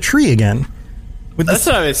becomes the tree again? That's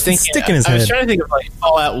what I was thinking. Stick in his head. I was trying to think of like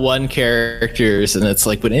Fallout 1 characters, and it's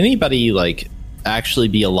like, would anybody like actually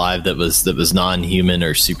be alive that was non-human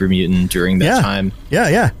or super mutant during that time?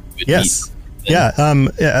 Yes.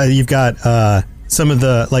 You've got some of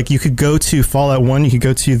the, like, you could go to Fallout 1, you could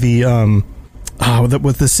go to the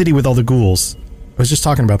with the city with all the ghouls. I was just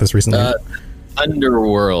talking about this recently.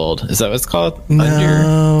 Underworld, is that what it's called?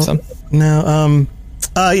 No,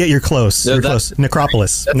 yeah, you're close. Close.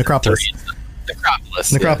 Necropolis. Necropolis.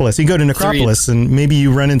 You go to Necropolis, and maybe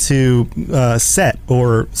you run into Set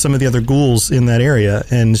or some of the other ghouls in that area,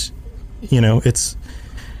 and it's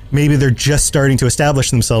maybe they're just starting to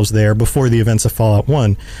establish themselves there before the events of Fallout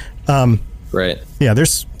 1. Right. Yeah,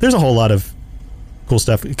 there's a whole lot of cool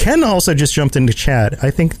stuff. Ken also just jumped into chat.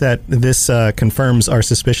 I think that this confirms our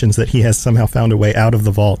suspicions that he has somehow found a way out of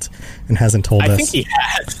the vault and hasn't told us. I think he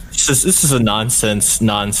has. This is a nonsense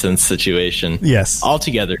situation. Yes.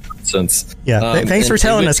 Altogether nonsense. Yeah. Thanks for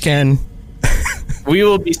telling us, Ken. We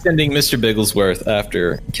will be sending Mr. Bigglesworth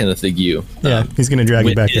after Kenneth Ague. Yeah, he's going to drag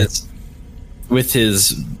you back in. With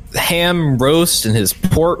his ham roast and his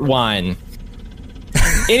port wine.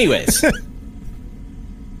 Anyways,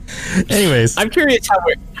 I'm curious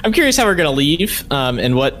how we're gonna leave,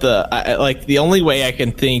 and what the only way I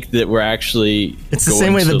can think that we're actually. It's the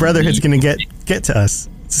same way the Brotherhood's gonna get to us.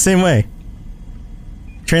 It's the same way.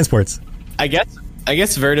 Transports. I guess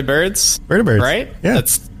vertibirds. Vertibirds, right? Yeah.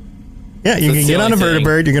 You can get on a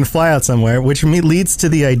vertibird. You're gonna fly out somewhere, which leads to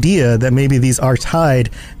the idea that maybe these are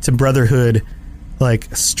tied to Brotherhood,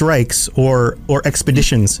 like strikes or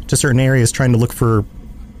expeditions to certain areas, trying to look for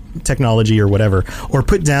technology or whatever, or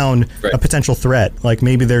put down a potential threat. Like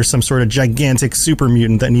maybe there's some sort of gigantic super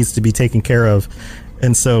mutant that needs to be taken care of,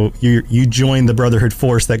 and so you join the Brotherhood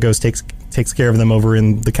force that goes takes care of them over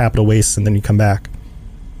in the Capital Wastes, and then you come back.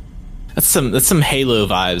 That's some Halo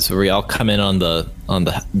vibes where we all come in on the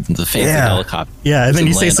fancy helicopter. Yeah, and then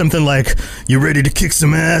you say something like, "You ready to kick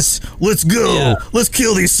some ass? Let's go! Yeah. Let's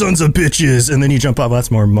kill these sons of bitches!" And then you jump off. Well,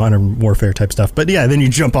 that's more Modern Warfare type stuff. But yeah, then you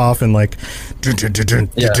jump off and like,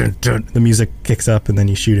 the music kicks up, and then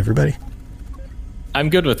you shoot everybody. I'm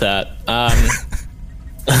good with that.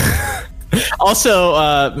 Also,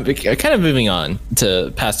 kind of moving on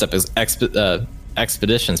to past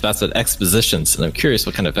expeditions, but I said expositions, and I'm curious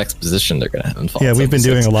what kind of exposition they're going to have in Fallout. Yeah, we've been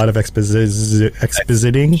doing a lot of exposing.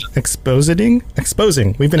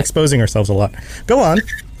 We've been exposing ourselves a lot. Go on.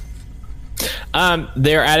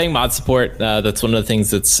 They're adding mod support. That's one of the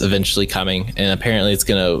things that's eventually coming, and apparently it's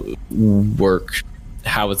going to work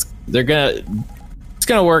how it's going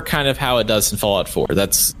to work kind of how it does in Fallout 4.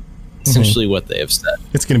 That's essentially what they have said.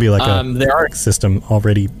 It's going to be like a system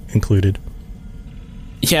already included.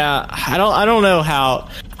 Yeah, I don't know how.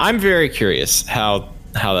 I'm very curious how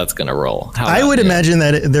that's going to roll. I would imagine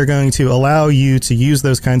that they're going to allow you to use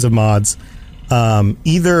those kinds of mods,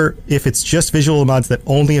 either if it's just visual mods that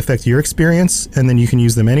only affect your experience, and then you can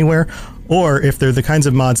use them anywhere, or if they're the kinds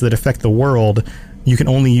of mods that affect the world, you can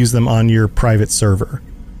only use them on your private server.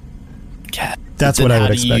 Yeah, that's what I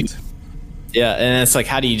would expect. Yeah, and it's like,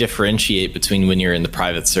 how do you differentiate between when you're in the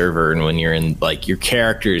private server and when you're in, like, your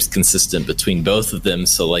character is consistent between both of them,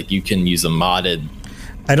 so like you can use a modded.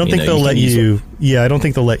 I don't think they'll let you. Yeah, I don't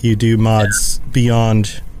think they'll let you do mods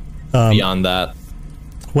beyond that.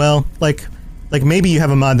 Well, like maybe you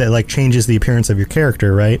have a mod that like changes the appearance of your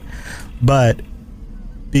character, right? But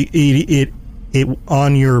it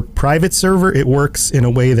on your private server it works in a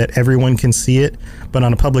way that everyone can see it, but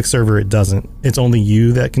on a public server it doesn't. It's only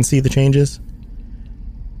you that can see the changes.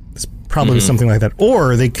 It's probably something like that.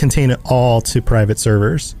 Or they contain it all to private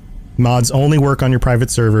servers. Mods only work on your private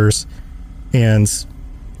servers, and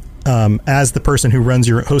as the person who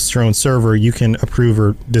hosts your own server, you can approve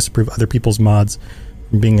or disapprove other people's mods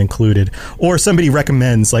from being included. Or somebody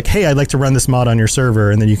recommends, like, hey, I'd like to run this mod on your server,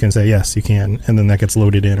 and then you can say, yes, you can, and then that gets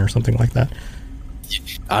loaded in or something like that.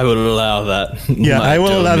 I will allow that. Yeah, I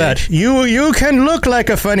will allow that. You can look like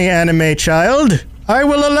a funny anime child. I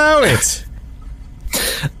will allow it.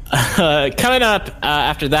 Coming up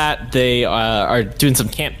after that, they are doing some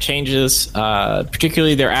camp changes.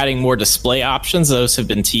 Particularly, they're adding more display options. Those have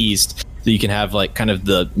been teased, so you can have like kind of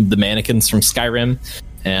the mannequins from Skyrim,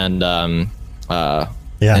 and well,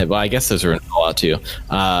 I guess those are in Fallout too.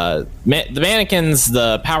 The mannequins,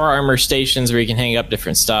 the power armor stations where you can hang up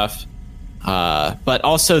different stuff. But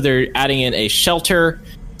also they're adding in a shelter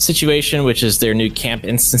situation, which is their new camp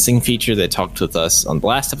instancing feature. They talked with us on the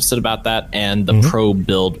last episode about that, and the pro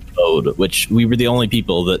build mode, which we were the only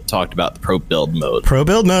people that talked about the pro build mode. Pro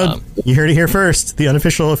build mode. You heard it here first. The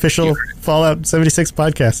unofficial official Fallout 76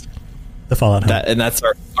 podcast. The Fallout Hub. And that's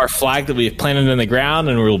our flag that we've planted in the ground,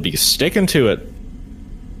 and we'll be sticking to it.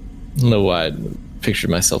 I don't know why I pictured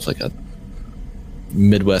myself like a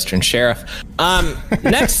Midwestern sheriff.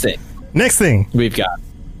 Next thing we've got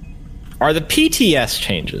are the PTS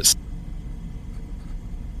changes.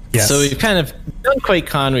 Yes. So we've kind of done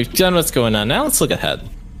QuakeCon, we've done what's going on. Now let's look ahead.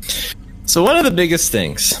 So one of the biggest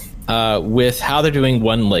things with how they're doing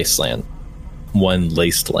One Laceland.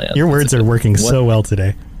 Your words are working so well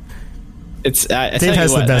today. Dave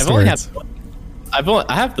has the best words.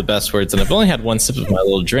 I have the best words, and I've only had one sip of my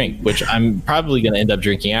little drink, which I'm probably going to end up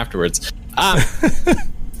drinking afterwards.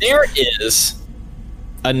 There is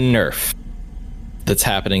a nerf that's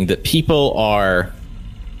happening that people are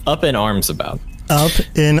up in arms about. Up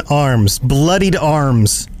in arms. Bloodied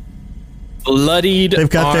arms. They've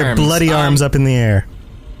got their bloody arms up in the air.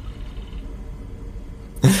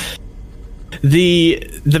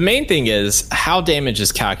 The main thing is how damage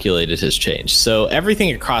is calculated has changed. So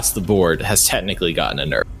everything across the board has technically gotten a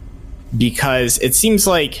nerf, because it seems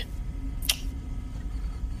like,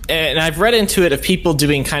 and I've read into it, of people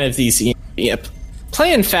doing kind of these,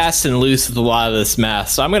 playing fast and loose with a lot of this math.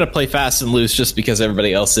 So I'm going to play fast and loose just because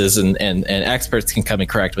everybody else is, and experts can come and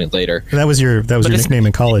correct me later. That was your nickname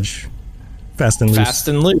in college. Fast and loose. Fast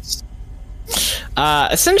and loose.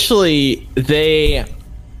 Essentially, they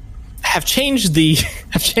have changed the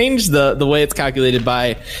way it's calculated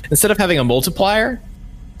by, instead of having a multiplier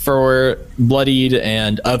for bloodied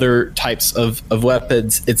and other types of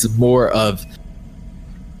weapons, it's more of,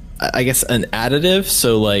 I guess, an additive.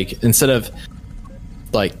 So like, instead of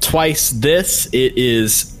like twice this, it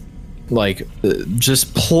is like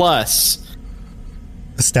just plus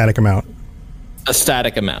a static amount.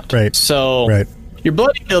 Right. So your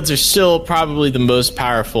bloody builds are still probably the most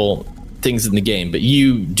powerful things in the game, but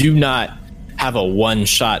you do not have a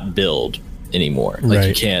one-shot build anymore. Like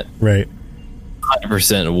you can't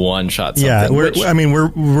 100% one-shot something. Yeah,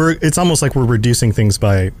 we're it's almost like we're reducing things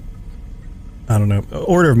by, I don't know,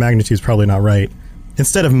 order of magnitude is probably not right.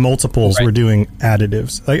 Instead of multiples, we're doing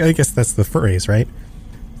additives. I guess that's the phrase, right?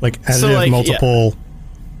 Like additive, multiple,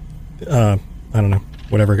 I don't know,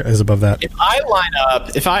 whatever is above that. If I line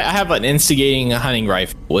up, if I have an instigating hunting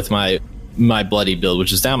rifle with my bloody build,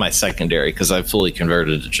 which is now my secondary because I've fully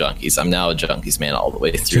converted to junkies. I'm now a junkies man all the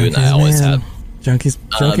way through, and I always have.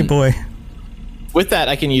 Junkie boy. With that,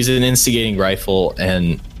 I can use an instigating rifle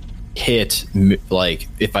and hit, like,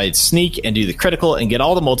 if I sneak and do the critical and get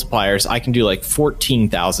all the multipliers, I can do like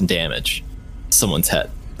 14,000 damage to someone's head.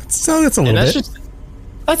 So that's a little bit.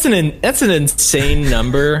 That's an insane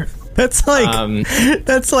number. That's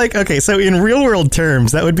like okay, so in real world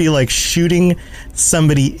terms, that would be like shooting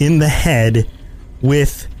somebody in the head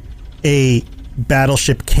with a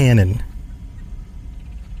battleship cannon.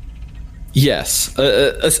 Yes,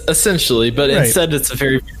 essentially, but right. Instead it's a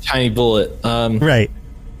very tiny bullet. Right.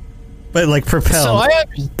 But like propelled.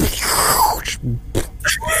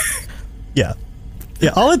 Yeah.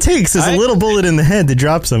 Yeah, all it takes is a little bullet in the head to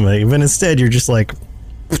drop somebody, but instead you're just like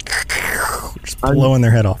just blowing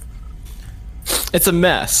their head off. It's a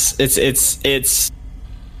mess. It's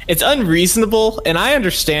unreasonable, and I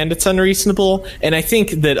understand it's unreasonable, and I think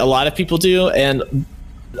that a lot of people do, and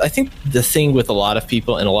I think the thing with a lot of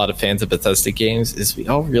people and a lot of fans of Bethesda games is we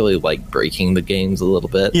all really like breaking the games a little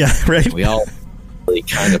bit. Yeah, right. We all really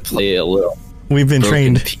kind of play a little. We've been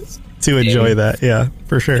trained to enjoy that. Yeah,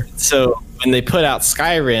 for sure. So when they put out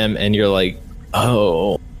Skyrim and you're like,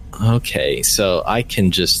 oh, okay, so I can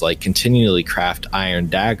just like continually craft iron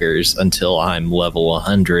daggers until I'm level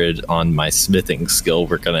 100 on my smithing skill.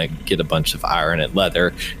 We're going to get a bunch of iron and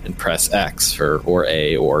leather and press X or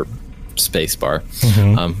A or spacebar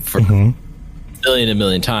for a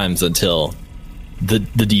million times until the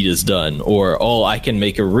deed is done. Or, I can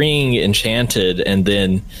make a ring enchanted and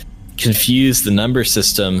then confuse the number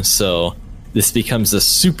system so this becomes a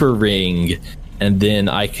super ring, and then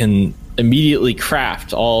I can immediately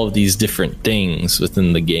craft all of these different things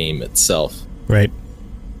within the game itself. Right.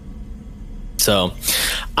 So,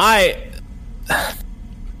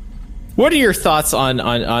 what are your thoughts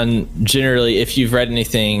on generally, if you've read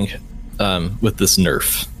anything with this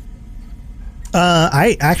nerf?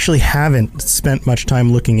 I actually haven't spent much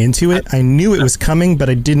time looking into it. I knew it was coming, but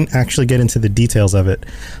I didn't actually get into the details of it.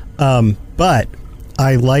 But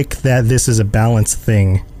I like that this is a balance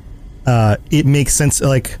thing. It makes sense.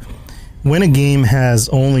 Like, when a game has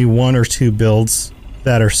only one or two builds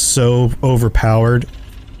that are so overpowered,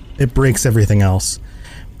 it breaks everything else.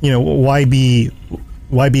 You know, why be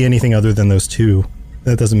anything other than those two?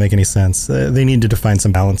 That doesn't make any sense. They need to find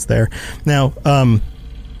some balance there. Now,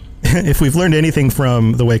 if we've learned anything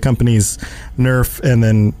from the way companies nerf and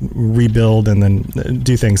then rebuild and then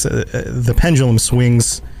do things, the pendulum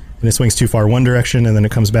swings, and it swings too far one direction, and then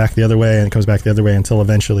it comes back the other way, and it comes back the other way until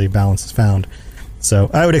eventually balance is found.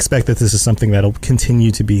 So I would expect that this is something that'll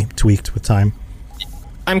continue to be tweaked with time.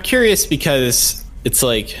 I'm curious because it's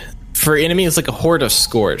like, for enemies like a horde of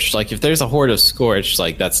Scorched, like if there's a horde of Scorched,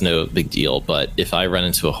 like that's no big deal. But if I run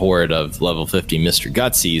into a horde of level 50 Mr.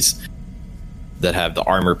 Gutsies that have the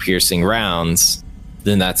armor-piercing rounds,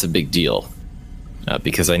 then that's a big deal.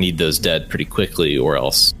 Because I need those dead pretty quickly or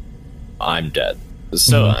else I'm dead.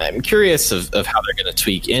 So I'm curious of how they're going to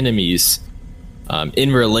tweak enemies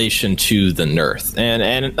in relation to the nerf.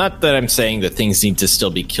 And not that I'm saying that things need to still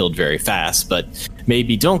be killed very fast, but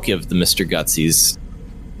maybe don't give the Mr. Gutsies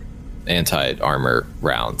anti-armor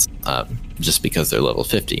rounds just because they're level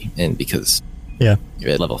 50. And because you're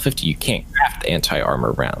at level 50, you can't craft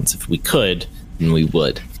anti-armor rounds. If we could, then we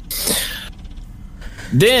would.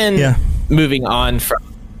 Then, moving on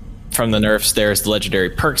from the nerfs, there's the legendary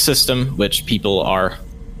perk system, which people are,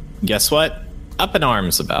 guess what? Up in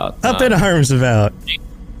arms about.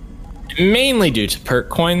 Mainly due to perk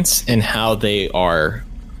coins and how they are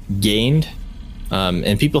gained.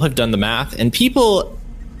 And people have done the math, and people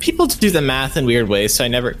do the math in weird ways. So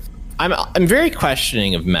I'm very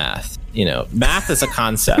questioning of math. You know, math as a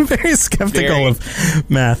concept. I'm very skeptical of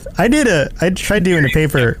math. I tried doing a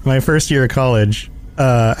paper my first year of college.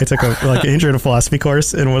 I took an intro to philosophy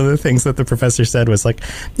course, and one of the things that the professor said was like,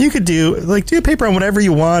 you could do a paper on whatever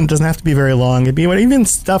you want. It doesn't have to be very long. It'd be even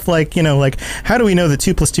stuff like, how do we know that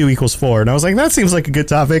 2 + 2 = 4? And I was like, that seems like a good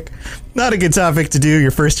topic. Not a good topic to do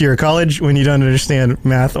your first year of college when you don't understand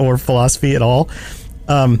math or philosophy at all.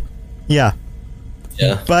 Yeah.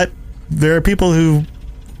 But there are people who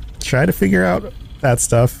try to figure out that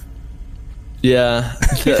stuff. Yeah.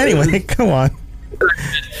 Anyway, go on.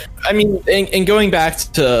 I mean, and going back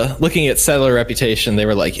to looking at settler reputation, they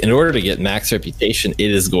were like, in order to get max reputation,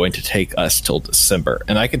 it is going to take us till December.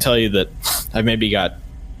 And I can tell you that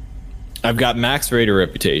I've got max raider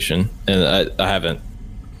reputation, and I haven't,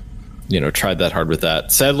 tried that hard with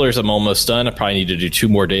that. Settlers, I'm almost done. I probably need to do 2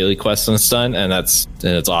 more daily quests and it's done, and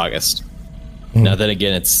it's August. Now then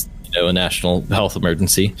again, it's a national health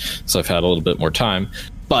emergency, so I've had a little bit more time.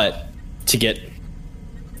 But to get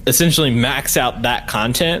essentially max out that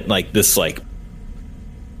content, like this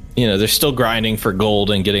they're still grinding for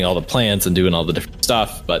gold and getting all the plants and doing all the different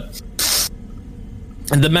stuff. But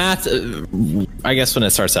the math, I guess when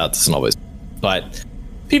it starts out, doesn't always. But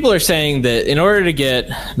people are saying that in order to get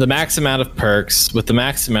the max amount of perks with the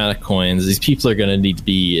max amount of coins, these people are going to need to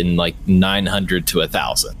be in like 900 to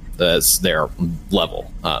 1,000. That's their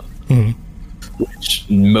level, which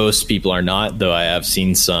most people are not, though I have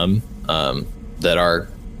seen some that are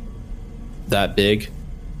that big.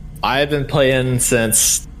 I've been playing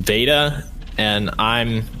since beta, and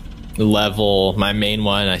I'm my main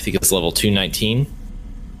one, I think it's level 219.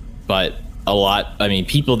 But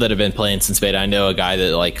people that have been playing since beta, I know a guy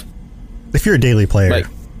that like... If you're a daily player,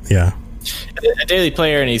 yeah. A daily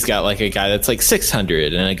player, and he's got like a guy that's like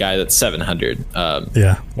 600 and a guy that's 700.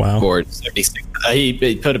 Wow. Or 76.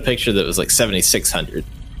 He put a picture that was like 7,600,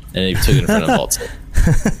 and he took it in front of Vault.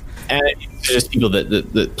 And it's just people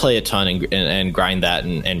that play a ton and grind that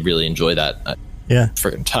and really enjoy that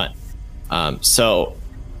freaking ton. So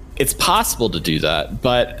it's possible to do that,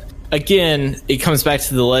 but again, it comes back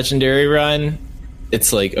to the legendary run.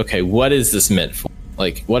 It's like, okay, what is this meant for?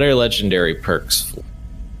 Like, what are legendary perks for?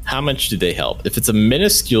 How much do they help? If it's a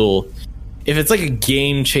minuscule, if it's like a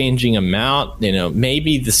game-changing amount,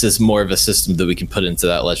 maybe this is more of a system that we can put into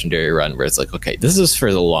that legendary run where it's like, okay, this is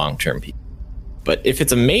for the long-term people. But if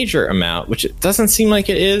it's a major amount, which it doesn't seem like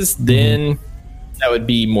it is, then that would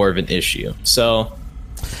be more of an issue. So,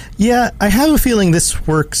 yeah, I have a feeling this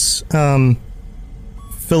works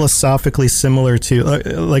philosophically similar to,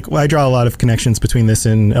 like, I draw a lot of connections between this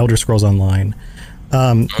and Elder Scrolls Online.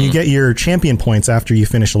 You get your champion points after you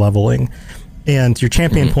finish leveling, and your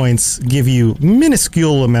champion points give you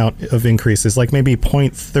minuscule amount of increases, like maybe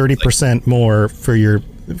 0.30% more for your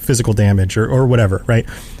physical damage or whatever, right?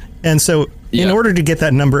 And so in order to get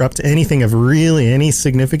that number up to anything of really any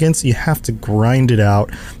significance, you have to grind it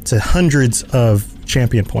out to hundreds of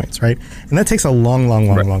champion points, right? And that takes a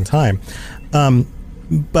long time.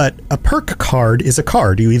 But a perk card is a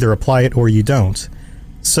card. You either apply it or you don't.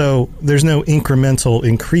 So there's no incremental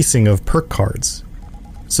increasing of perk cards.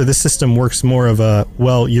 So this system works more of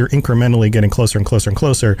you're incrementally getting closer and closer and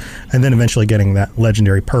closer, and then eventually getting that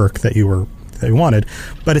legendary perk that you wanted.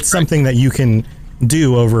 But it's something that you can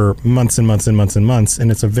do over months and months and months and months,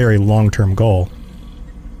 and it's a very long-term goal.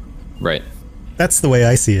 Right. That's the way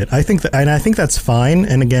I see it. I think that's fine.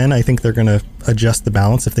 And again, I think they're going to adjust the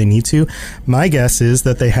balance if they need to. My guess is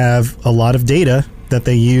that they have a lot of data that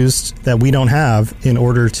they used that we don't have in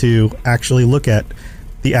order to actually look at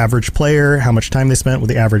the average player, how much time they spent with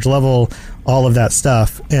the average level, all of that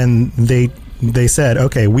stuff. And they said,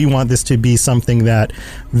 okay, we want this to be something that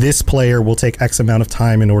this player will take X amount of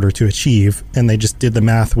time in order to achieve. And they just did the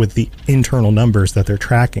math with the internal numbers that they're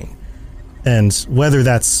tracking. And whether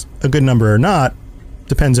that's a good number or not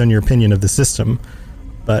depends on your opinion of the system.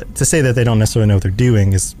 But to say that they don't necessarily know what they're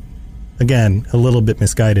doing is, again, a little bit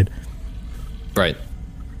misguided. Right.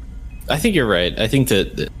 I think you're right. I think they're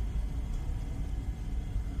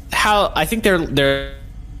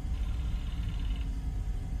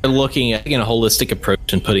looking at a holistic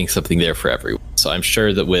approach and putting something there for everyone. So I'm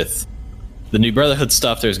sure that with the new Brotherhood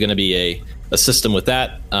stuff, there's going to be a system with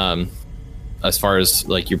that. As far as,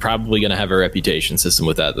 like, you're probably going to have a reputation system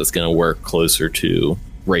with that that's going to work closer to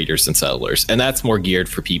raiders and settlers. And that's more geared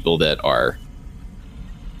for people that are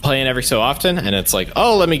playing every so often. And it's like,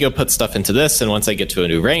 oh, let me go put stuff into this. And once I get to a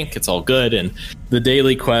new rank, it's all good. And the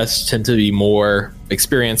daily quests tend to be more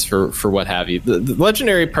experience for what have you. The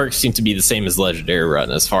legendary perks seem to be the same as legendary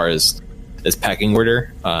run as far as pecking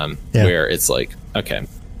order, where it's like, okay,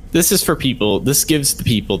 this is for people. This gives the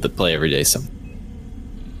people that play every day something.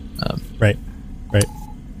 Right.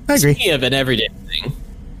 I agree. Speaking of an everyday thing,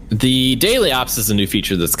 the daily ops is a new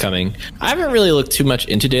feature that's coming. I haven't really looked too much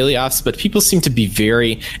into daily ops, but people seem to be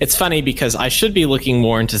it's funny because I should be looking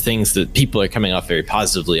more into things that people are coming off very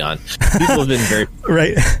positively on. People have been very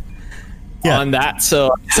right on that.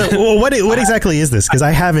 So well, what exactly is this? Because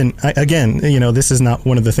again, this is not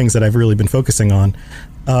one of the things that I've really been focusing on.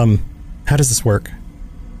 How does this work?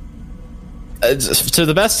 To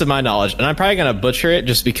the best of my knowledge, and I'm probably going to butcher it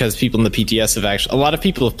just because people in the PTS a lot of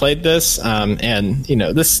people have played this, and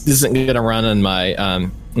this isn't going to run on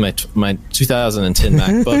my my 2010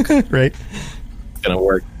 MacBook. Right, it's going to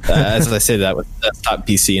work as I say that with a desktop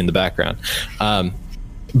PC in the background,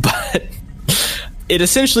 but it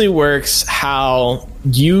essentially works how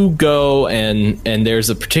you go and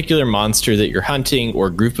there's a particular monster that you're hunting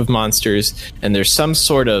or group of monsters, and there's some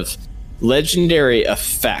sort of legendary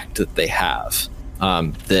effect that they have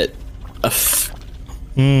that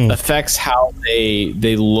affects how they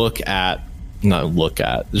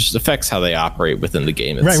just affects how they operate within the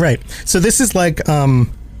game itself. Right. So this is like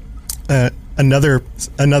another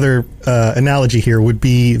analogy here would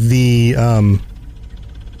be the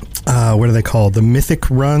what are they called? The mythic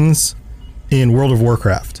runs in World of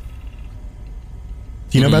Warcraft.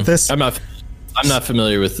 Do you know about this? I'm not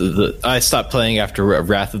familiar with the I stopped playing after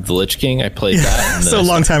Wrath of the Lich King. I played that so a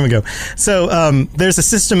long time ago. So there's a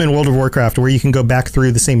system in World of Warcraft where you can go back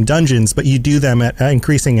through the same dungeons, but you do them at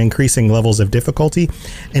increasing levels of difficulty,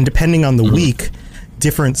 and depending on the week,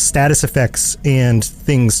 different status effects and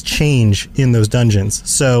things change in those dungeons.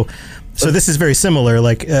 So this is very similar.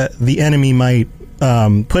 Like the enemy might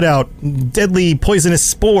put out deadly poisonous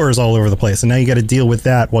spores all over the place, and now you got to deal with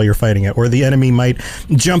that while you're fighting it. Or the enemy might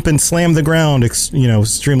jump and slam the ground,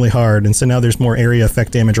 extremely hard, and so now there's more area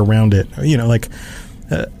effect damage around it.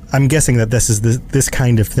 I'm guessing that this is this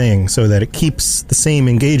kind of thing, so that it keeps the same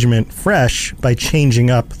engagement fresh by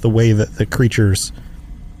changing up the way that the creatures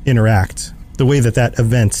interact, the way that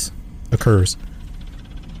event occurs.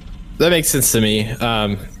 That makes sense to me.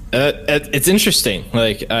 It's interesting.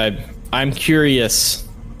 Like, I'm curious.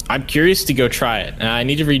 I'm curious to go try it. And I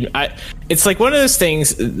need to read. It's like one of those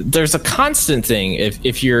things. There's a constant thing.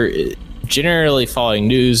 If you're generally following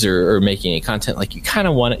news or making any content, like you kind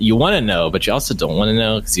of want to know, but you also don't want to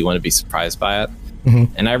know because you want to be surprised by it.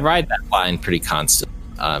 Mm-hmm. And I ride that line pretty constant.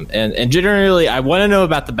 And generally, I want to know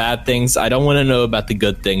about the bad things. I don't want to know about the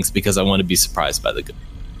good things because I want to be surprised by the good.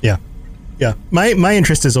 Yeah. Yeah. My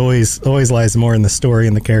interest is always lies more in the story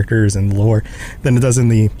and the characters and lore than it does in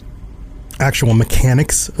the actual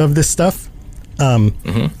mechanics of this stuff. A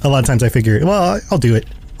lot of times I figure, well, I'll do it.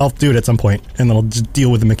 I'll do it at some point, and then I'll just deal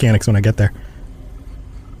with the mechanics when I get there.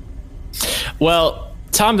 Well,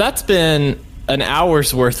 Tom, that's been an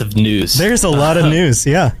hour's worth of news. There's a lot of news.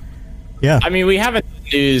 Yeah. Yeah. I mean, we haven't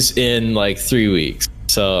had news in like 3 weeks.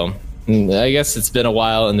 So I guess it's been a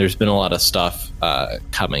while, and there's been a lot of stuff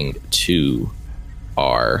coming to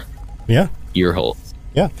our ear holes.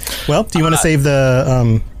 Yeah. Well, do you want to save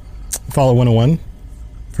the Fallout 101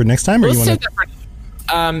 for next time, or you want to?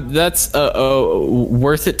 That's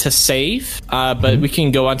worth it to save, but we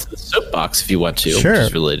can go on to the soapbox if you want to. Sure. Which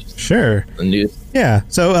is related to the news. Yeah.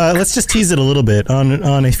 So let's just tease it a little bit.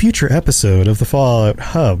 On a future episode of the Fallout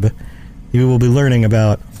Hub, you will be learning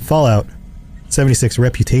about Fallout 76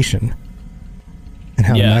 reputation and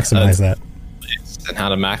how to maximize that. And how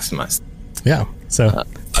to maximize. Yeah. So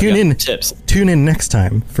tune in next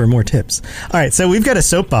time for more tips. All right. So we've got a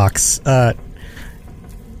soapbox.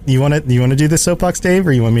 You want to do the soapbox, Dave,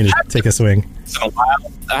 or you want me to take a swing?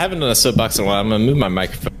 I haven't done a soapbox in a while. I'm going to move my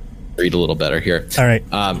microphone to read a little better here. All right.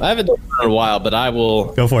 I haven't done it in a while, but I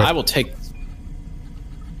will go for it. I will take.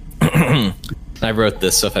 I wrote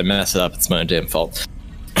this, so if I mess it up, it's my own damn fault.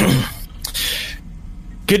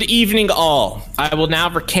 Good evening, all. I will now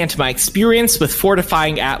recant my experience with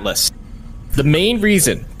fortifying Atlas. The main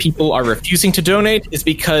reason people are refusing to donate is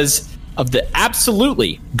because of the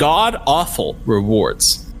absolutely god-awful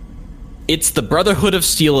rewards. It's the Brotherhood of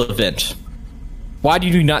Steel event. Why do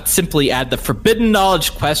you not simply add the Forbidden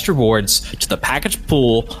Knowledge quest rewards to the package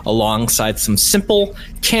pool alongside some simple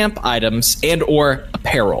camp items and or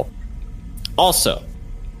apparel? Also,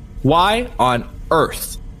 why on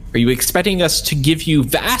earth are you expecting us to give you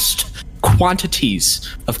vast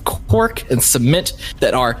quantities of cork and cement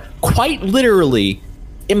that are quite literally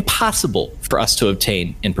impossible for us to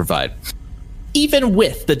obtain and provide? Even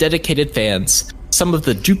with the dedicated fans, some of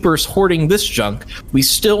the dupers hoarding this junk, we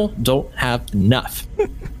still don't have enough.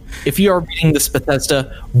 If you are reading this,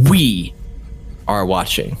 Bethesda, we are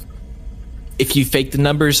watching. If you fake the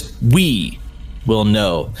numbers, we will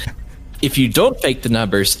know. If you don't fake the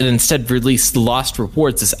numbers and instead release the lost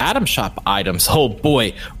rewards as Atom Shop items, oh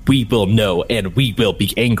boy, we will know and we will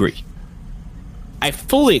be angry. I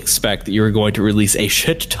fully expect that you are going to release a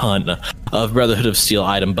shit ton of Brotherhood of Steel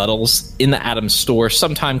item bundles in the Atom store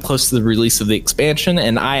sometime close to the release of the expansion,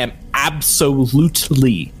 and I am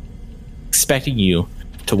absolutely expecting you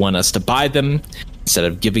to want us to buy them instead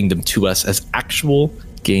of giving them to us as actual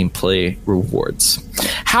gameplay rewards.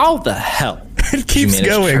 How the hell? It keeps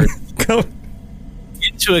going. Go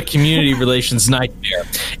into a community relations nightmare.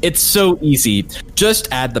 It's so easy.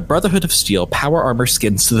 Just add the Brotherhood of Steel power armor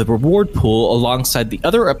skins to the reward pool alongside the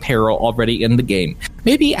other apparel already in the game.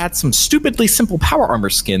 Maybe add some stupidly simple power armor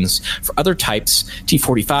skins for other types,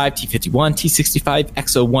 T45, T51, T65,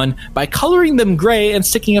 XO1, by coloring them gray and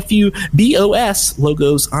sticking a few BOS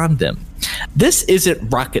logos on them. This isn't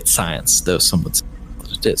rocket science, though some would say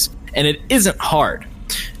it is. And it isn't hard.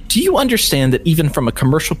 Do you understand that even from a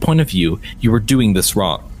commercial point of view, you are doing this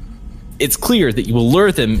wrong? It's clear that you will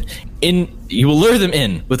lure them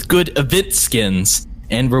in with good event skins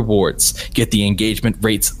and rewards, get the engagement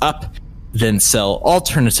rates up, then sell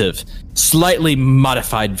alternative, slightly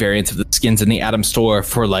modified variants of the skins in the Atom Store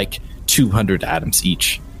for like 200 atoms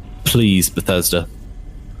each. Please, Bethesda.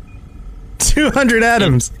 200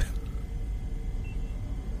 atoms.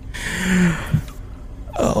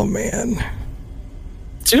 Oh man,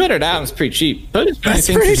 200 atoms pretty cheap. That's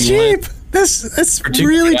pretty cheap. That's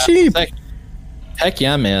really cheap. Heck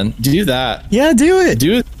yeah, man. Do that. Yeah, do it.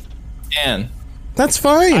 Do it. Man, that's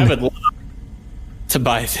fine. I would love to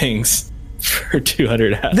buy things for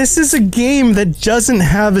 200 atoms. This is a game that doesn't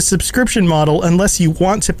have a subscription model unless you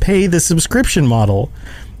want to pay the subscription model.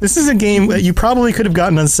 This is a game that you probably could have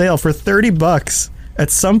gotten on sale for $30 at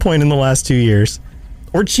some point in the last 2 years,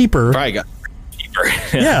 or cheaper. Probably got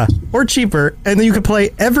cheaper. Yeah, or cheaper, and then you could play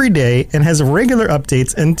every day and has regular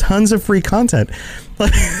updates and tons of free content.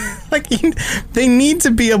 They need to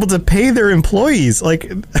be able to pay their employees.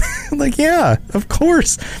 Yeah, of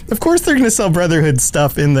course they're going to sell Brotherhood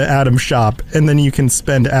stuff in the Atom shop, and then you can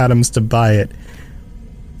spend atoms to buy it.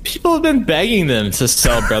 People have been begging them to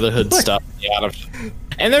sell Brotherhood stuff in the Atom shop.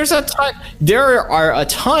 And there are a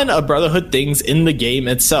ton of Brotherhood things in the game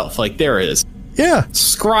itself. Like there is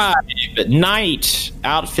Scribe, Knight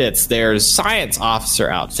outfits, there's Science Officer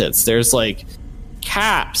outfits, there's like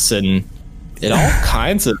caps and all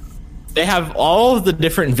kinds of. They have all of the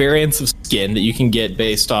different variants of skin that you can get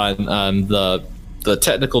based on the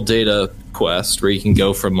technical data quest, where you can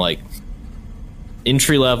go from like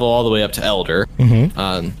entry level all the way up to Elder.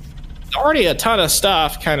 Already a ton of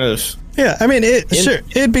stuff, kind of. Yeah, I mean,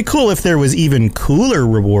 it'd be cool if there was even cooler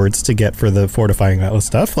rewards to get for the Fortifying Atlas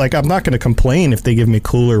stuff. Like, I'm not going to complain if they give me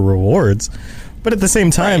cooler rewards. But at the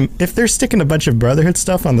same time, if they're sticking a bunch of Brotherhood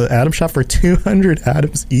stuff on the Atom shop for 200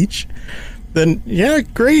 atoms each, then yeah,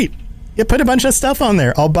 great. Yeah, put a bunch of stuff on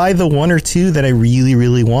there. I'll buy the one or two that I really,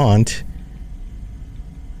 really want.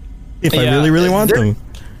 If I really, really want them.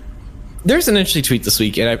 There's an interesting tweet this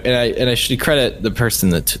week, and I should credit the person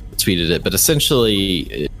that tweeted it, but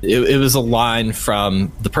essentially it was a line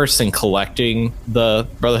from the person collecting the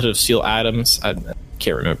Brotherhood of Steel atoms. I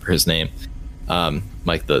can't remember his name,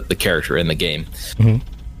 like the character in the game.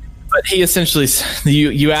 But he essentially,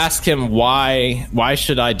 you ask him why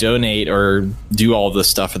should I donate or do all this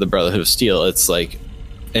stuff for the Brotherhood of Steel? It's like,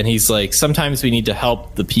 and he's like, sometimes we need to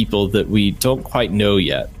help the people that we don't quite know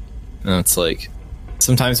yet. And it's like,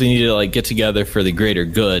 sometimes we need to like get together for the greater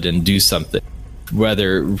good and do something,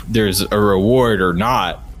 whether there's a reward or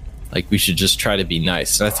not. Like, we should just try to be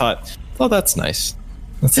nice. And I thought, oh, that's nice.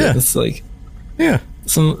 That's it. It's like,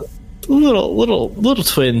 some little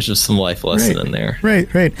twinge of some life lesson in there.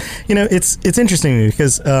 Right. You know, it's interesting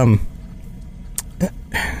because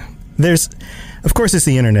there's, of course, it's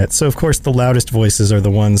the internet. So, of course, the loudest voices are the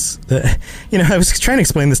ones that, you know, I was trying to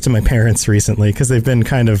explain this to my parents recently because they've been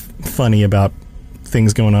kind of funny about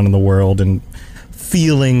things going on in the world and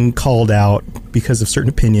feeling called out because of certain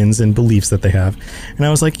opinions and beliefs that they have. And I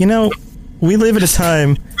was like, you know, we live at a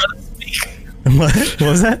time. What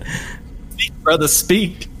was that? Brother,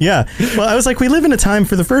 speak. Yeah. Well, I was like, we live in a time,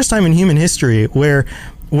 for the first time in human history, where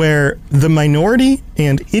the minority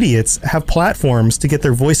and idiots have platforms to get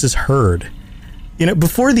their voices heard. You know,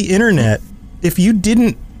 before the internet, if you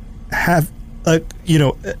didn't have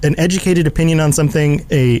an educated opinion on something,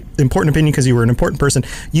 a important opinion because you were an important person,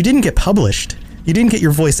 you didn't get published. You didn't get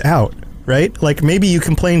your voice out, right? Like, maybe you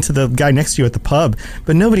complained to the guy next to you at the pub,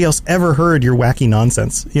 but nobody else ever heard your wacky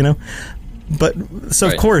nonsense, you know? But so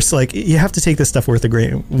of course, like, you have to take this stuff with a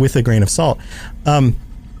grain of salt.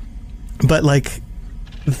 But like,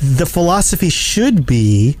 the philosophy should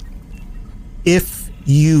be, if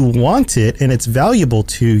you want it and it's valuable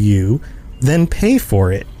to you, then pay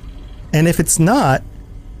for it. And if it's not,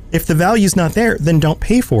 if the value's not there, then don't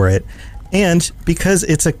pay for it. And because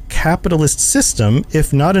it's a capitalist system,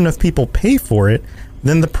 if not enough people pay for it,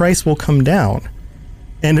 then the price will come down.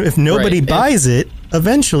 And if nobody buys it,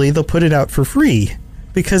 eventually they'll put it out for free,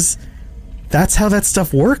 because that's how that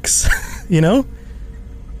stuff works, you know?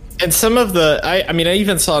 And some of the, I mean, I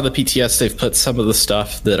even saw the PTS, they've put some of the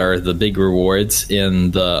stuff that are the big rewards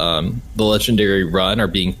in the legendary run are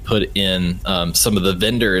being put in some of the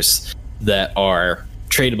vendors that are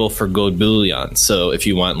tradable for gold bullion. So if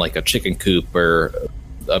you want like a chicken coop or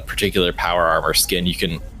a particular power armor skin, you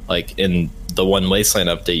can, like in the One Wasteland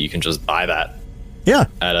update, you can just buy that. Yeah.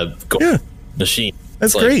 At a gold machine.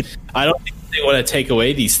 That's great. I don't think they want to take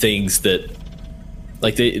away these things that,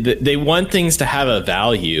 like, they want things to have a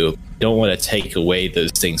value. They don't want to take away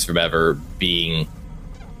those things from ever being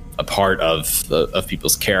a part of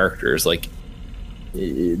people's characters. Like,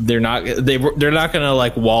 they're not going to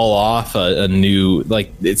like wall off a new,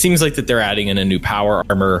 like, it seems like that they're adding in a new power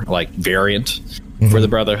armor like variant for the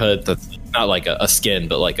Brotherhood. That's not like a skin,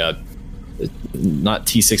 but like a not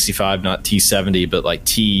T65, not T70, but like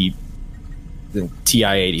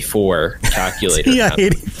TI-84 calculator.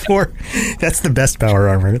 TI-84. That's the best power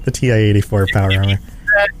armor. The TI-84 power armor.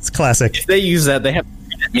 It's classic. If they use that, they have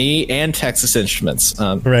me and Texas Instruments.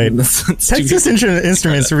 Right. Texas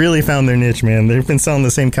Instruments really found their niche, man. They've been selling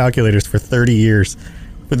the same calculators for 30 years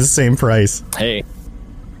for the same price. Hey,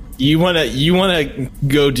 you wanna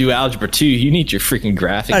go do algebra 2? You need your freaking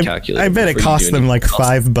graphic calculator. I bet it costs them like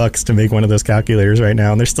 $5 to make one of those calculators right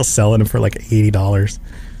now, and they're still selling them for like $80.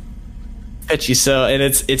 Bet you so. And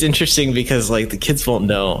it's interesting because like the kids won't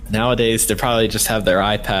know nowadays. They probably just have their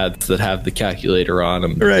iPads that have the calculator on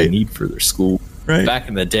them that they need for their school. Right. Back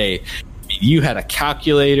in the day, you had a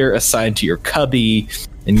calculator assigned to your cubby,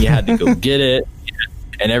 and you had to go get it.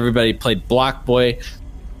 And everybody played Block Boy.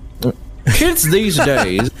 Kids these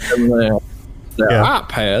days, their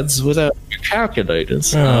iPads without your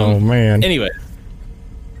calculators. Oh man. Anyway.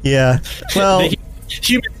 Yeah. Well.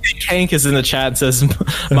 Human Think Hank is in the chat and says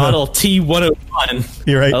model T101.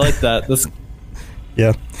 You're right. I like that.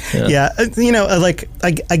 Yeah. You know, like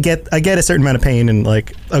I get a certain amount of pain, and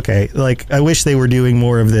like, okay, like I wish they were doing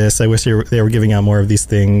more of this. I wish they were giving out more of these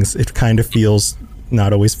things. It kind of feels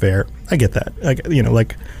not always fair. I get that. You know,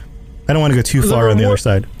 like I don't want to go too far on the other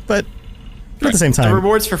side, but at the same time, the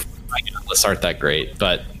rewards for lists aren't that great.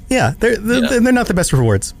 But yeah, they're not the best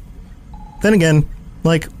rewards. Then again,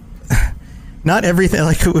 like. Not everything,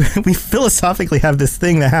 like we philosophically have this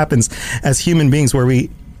thing that happens as human beings where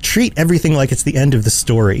we treat everything like it's the end of the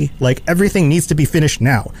story. Like everything needs to be finished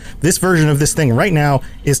now. This version of this thing right now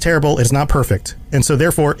is terrible. It's not perfect. And so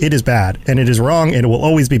therefore it is bad and it is wrong and it will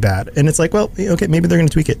always be bad. And it's like, well, okay, maybe they're going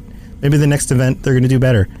to tweak it. Maybe the next event they're going to do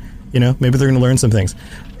better. You know, maybe they're going to learn some things.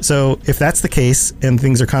 So if that's the case and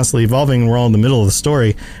things are constantly evolving and we're all in the middle of the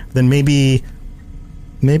story, then maybe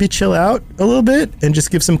chill out a little bit and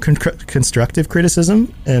just give some constructive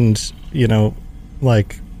criticism. And, you know,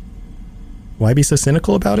 like, why be so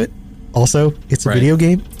cynical about it? Also, it's a video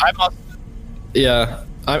game.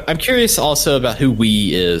 I'm curious also about who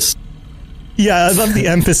we is. Yeah, I love the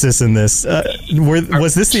emphasis in this.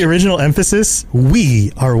 Was this the original emphasis?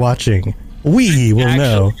 We are watching. We will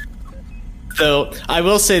know. So I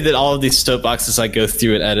will say that all of these soapboxes I go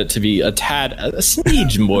through and edit to be a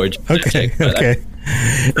smidge more. Okay.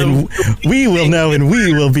 And we will know, and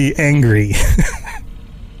we will be angry.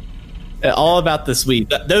 All about this we.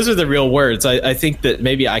 Those are the real words. I think that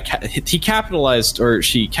maybe he capitalized or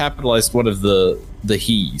she capitalized one of the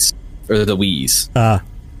he's or the we's. And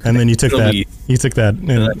then you took that. You took that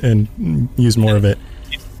and used more of it.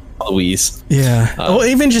 The we's. Yeah. Well,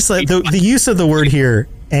 even just like the use of the word here,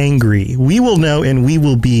 angry. We will know, and we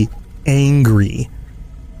will be angry.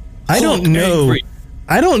 I don't know. Angry.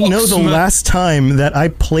 I don't know the last time that I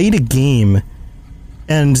played a game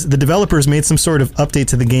and the developers made some sort of update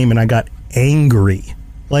to the game and I got angry.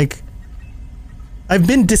 Like, I've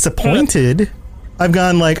been disappointed. I've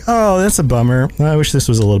gone like, oh, that's a bummer. I wish this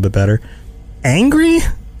was a little bit better. Angry?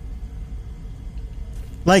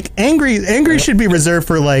 Like, angry should be reserved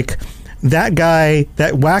for, like, that guy,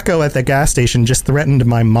 that wacko at the gas station just threatened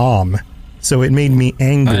my mom. So it made me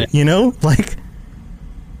angry, you know? Like...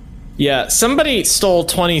 Yeah, somebody stole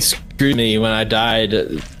 20 screws from me when I died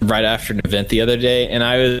right after an event the other day, and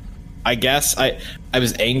I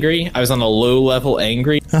was angry. I was on a low level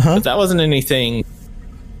angry, but that wasn't anything.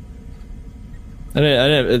 I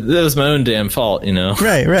didn't, that was my own damn fault, you know.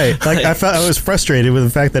 Right. Like I felt I was frustrated with the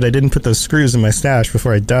fact that I didn't put those screws in my stash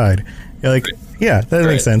before I died. You're like, yeah, that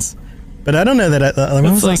makes sense. But I don't know that. When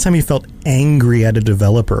was the last time you felt angry at a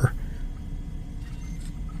developer?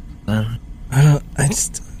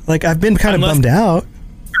 Like, I've been kind of bummed out.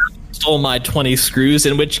 Stole my 20 screws,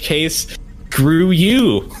 in which case, screw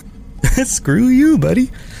you. Screw you, buddy.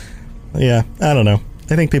 Yeah, I don't know.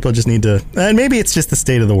 I think people just need to... And maybe it's just the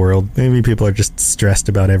state of the world. Maybe people are just stressed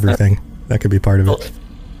about everything. That could be part of it.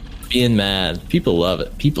 Being mad. People love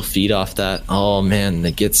it. People feed off that. Oh, man,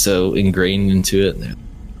 they get so ingrained into it.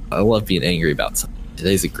 I love being angry about something.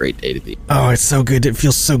 Today's a great day to be. Oh, it's so good. It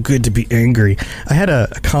feels so good to be angry. I had a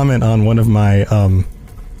comment on one of my...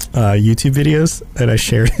 YouTube videos that I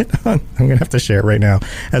shared it on. I'm gonna have to share it right now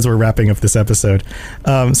as we're wrapping up this episode.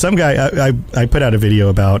 Some guy I put out a video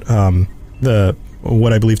about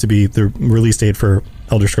what I believe to be the release date for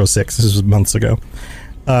Elder Scrolls 6. This was months ago.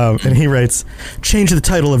 And he writes, change the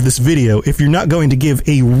title of this video if you're not going to give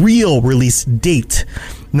a real release date,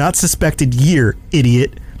 not suspected year,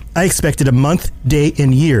 idiot. I expected a month, day,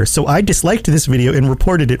 and year, so I disliked this video and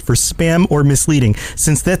reported it for spam or misleading,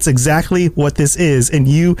 since that's exactly what this is and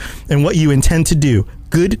what you intend to do.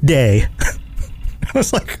 Good day. I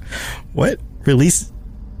was like, what? Release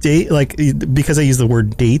date? Like, because I used the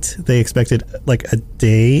word date, they expected like a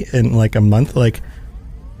day and like a month. Like,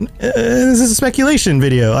 this is a speculation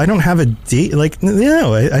video. I don't have a date. Like,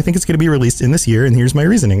 no, I think it's going to be released in this year, and here's my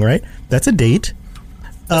reasoning, right? That's a date.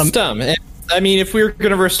 That's dumb. I mean, if we were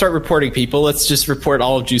going to start reporting people, let's just report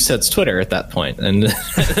all of Juicehead's Twitter at that point. And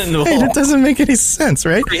it doesn't make any sense,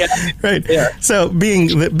 right? Yeah. Right. Yeah. So being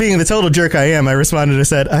the total jerk I am, I responded and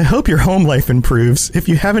said, I hope your home life improves. If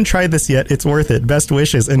you haven't tried this yet, it's worth it. Best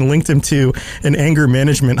wishes. And linked him to an anger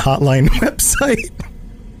management hotline website.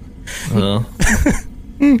 Well.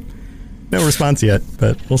 No response yet,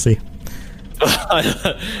 but we'll see.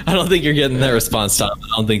 I don't think you're getting that response, Tom. I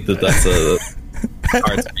don't think that's a...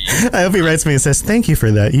 I hope he writes me and says, thank you for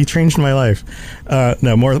that. You changed my life.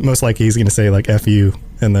 No, most likely he's going to say like F you,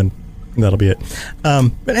 and then that'll be it.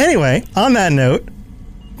 But anyway, on that note,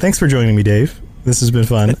 thanks for joining me, Dave. This has been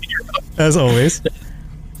fun, as always.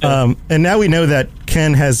 And now we know that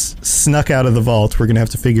Ken has snuck out of the vault. We're going to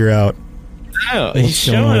have to figure out he's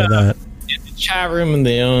showing up in the chat room in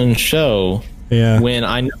the own show when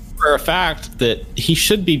I know for a fact that he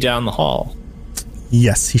should be down the hall.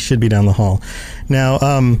 Yes, he should be down the hall. Now,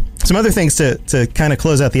 some other things to kind of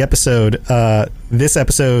close out the episode. This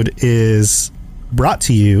episode is brought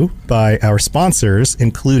to you by our sponsors,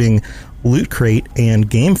 including Loot Crate and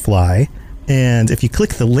Gamefly. And if you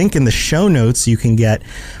click the link in the show notes, you can get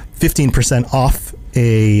 15% off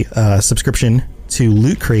a subscription to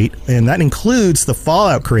Loot Crate, and that includes the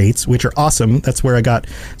Fallout crates, which are awesome. That's where I got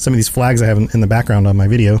some of these flags I have in the background on my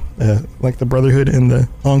video, like the Brotherhood and the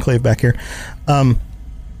Enclave back here, and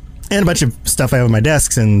a bunch of stuff I have on my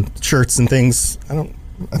desks and shirts and things.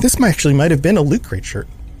 This might have been a Loot Crate shirt.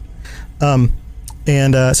 So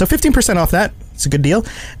 15% off that. It's a good deal.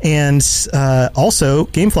 And also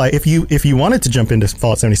Gamefly, if you wanted to jump into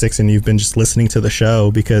Fallout 76 and you've been just listening to the show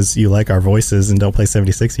because you like our voices and don't play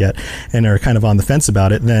 76 yet and are kind of on the fence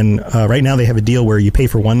about it, then right now they have a deal where you pay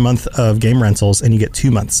for 1 month of game rentals and you get 2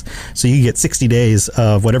 months. So you get 60 days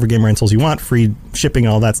of whatever game rentals you want, free shipping,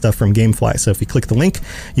 all that stuff from Gamefly. So if you click the link,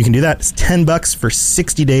 you can do that. It's $10 for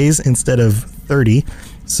 60 days instead of 30.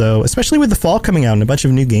 So especially with the fall coming out and a bunch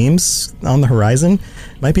of new games on the horizon,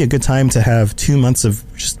 it might be a good time to have 2 months of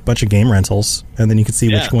just a bunch of game rentals, and then you can see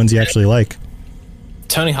which ones you actually like.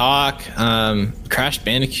 Tony Hawk, Crash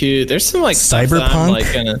Bandicoot. There's some like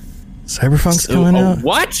Cyberpunk. Cyberpunk's coming out.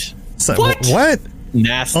 What? What?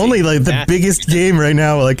 Nasty. Only like the biggest game right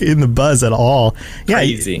now, like in the buzz at all. Yeah,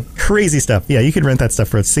 crazy stuff. Yeah, you could rent that stuff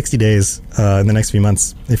for 60 days in the next few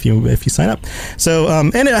months if you sign up. So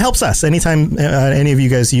and it helps us anytime any of you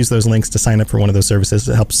guys use those links to sign up for one of those services.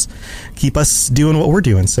 It helps keep us doing what we're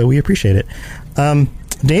doing. So we appreciate it.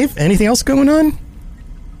 Dave, anything else going on?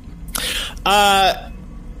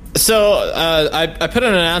 So I put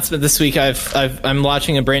an announcement this week. I'm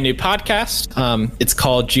launching a brand new podcast. It's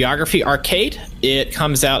called Geography Arcade. It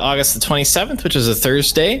comes out August the 27th, which is a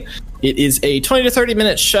Thursday. It is a 20 to 30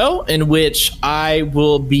 minute show in which I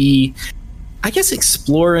will be, I guess,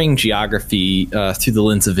 exploring geography through the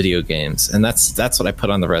lens of video games, and that's what I put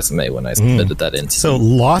on the resume when I submitted that in. So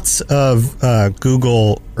lots of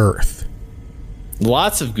Google Earth.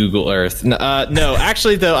 Lots of Google Earth. No,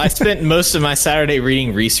 actually, though, I spent most of my Saturday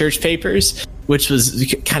reading research papers, which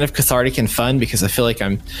was kind of cathartic and fun because I feel like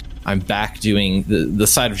I'm back doing the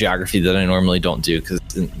side of geography that I normally don't do, because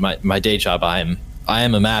in my day job I am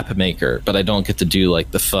a map maker, but I don't get to do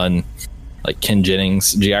like the fun, like Ken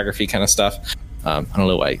Jennings geography kind of stuff. I don't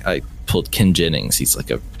know why I pulled Ken Jennings. He's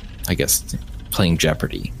like I guess playing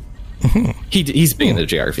Jeopardy. He's big into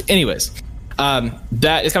geography. Anyways.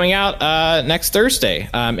 That is coming out next Thursday,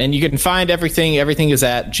 and you can find everything. Everything is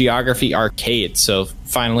at Geography Arcade. So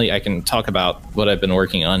finally, I can talk about what I've been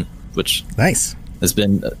working on, which has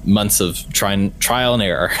been months of trial and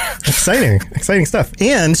error. Exciting stuff.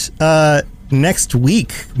 And next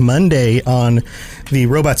week, Monday, on the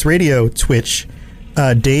Robots Radio Twitch,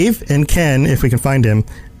 Dave and Ken, if we can find him,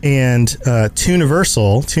 and Tune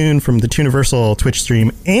from the Tooniversal Twitch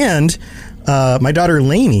stream, and my daughter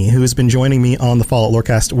Lainey, who has been joining me on the Fallout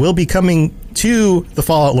Lorecast, will be coming to the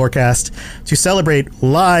Fallout Lorecast to celebrate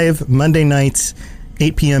live Monday nights,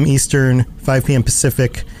 8 p.m. Eastern, 5 p.m.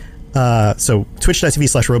 Pacific. So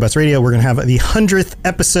twitch.tv/robotsradio. We're going to have the 100th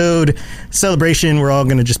episode celebration. We're all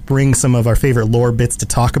going to just bring some of our favorite lore bits to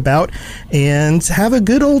talk about and have a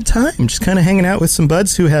good old time, just kind of hanging out with some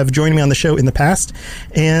buds who have joined me on the show in the past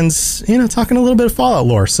and, talking a little bit of Fallout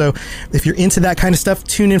lore. So if you're into that kind of stuff,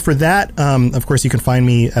 tune in for that. Of course, you can find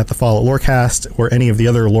me at the Fallout Lorecast or any of the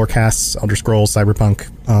other Lorecasts, Elder Scrolls, Cyberpunk,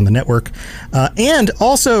 on the network. And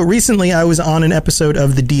also recently I was on an episode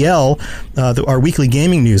of the DL, our weekly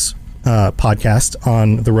gaming news podcast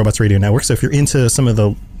on the Robots Radio Network. So if you're into some of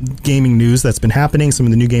the gaming news that's been happening, some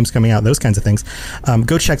of the new games coming out, those kinds of things,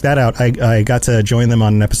 go check that out. I got to join them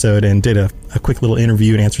on an episode and did a quick little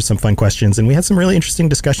interview and answered some fun questions. And we had some really interesting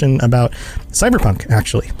discussion about Cyberpunk,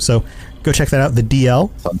 actually. So go check that out, the DL.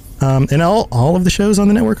 And all of the shows on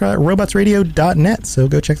the network are at robotsradio.net. So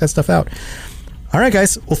go check that stuff out. All right,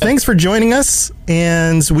 guys. Well, thanks for joining us.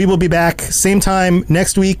 And we will be back same time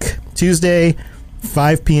next week, Tuesday,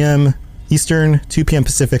 5 p.m. Eastern, 2 p.m.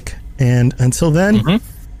 Pacific. And until then,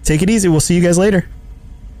 take it easy. We'll see you guys later.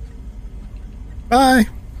 Bye.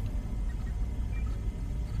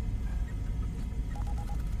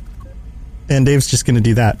 And Dave's just going to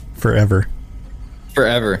do that forever.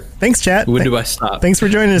 Forever. Thanks, chat. When do I stop? Thanks for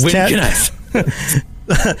joining us, chat.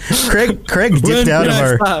 Craig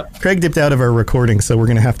dipped out of our recording, so we're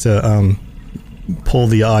going to have to pull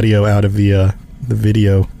the audio out of the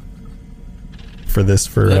video for this.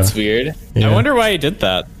 That's weird. Yeah. I wonder why he did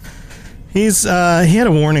that. He had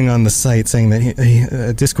a warning on the site saying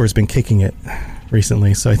that Discord's been kicking it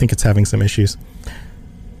recently, so I think it's having some issues.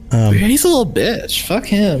 He's a little bitch. Fuck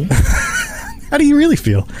him. How do you really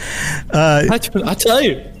feel? I tell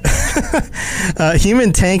you.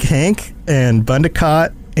 Human Tank Hank and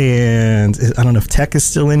Bundicott, and I don't know if Tech is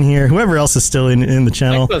still in here. Whoever else is still in the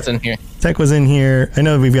channel. Tech was in here. I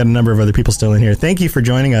know we've got a number of other people still in here. Thank you for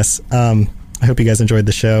joining us. I hope you guys enjoyed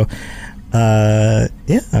the show.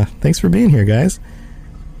 Thanks for being here, guys.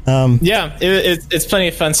 It's plenty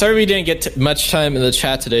of fun. Sorry we didn't get much time in the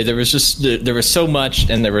chat today. There was so much,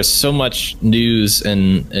 and there was so much news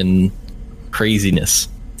and craziness.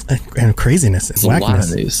 And craziness and wackiness. A lot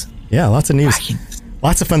of news. Yeah, lots of news. Wackiness.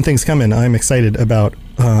 Lots of fun things coming. I'm excited about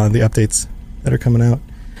the updates that are coming out.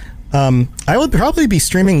 I will probably be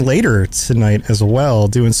streaming later tonight as well,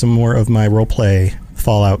 doing some more of my roleplay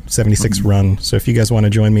Fallout 76 run. So if you guys want to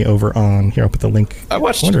join me over on here, I'll put the link. I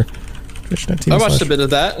watched a bit of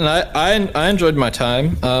that, and I enjoyed my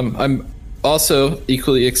time. I'm also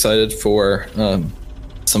equally excited for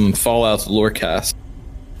some Fallout Lorecast.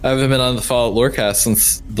 I haven't been on the Fallout Lorecast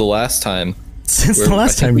since the last time. Since the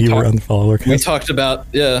last time you were on the Fallout Lorecast, we talked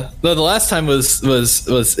about the last time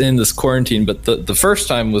was in this quarantine, but the first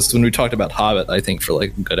time was when we talked about Hobbit. I think for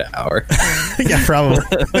like a good hour. Yeah, probably.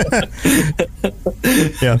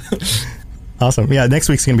 Yeah, awesome. Yeah, next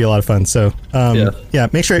week's gonna be a lot of fun. So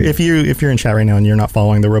make sure if you're in chat right now and you're not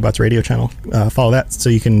following the Robots Radio channel, follow that so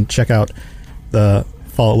you can check out the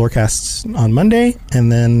Fallout Lorecasts on Monday,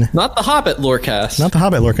 and then not the Hobbit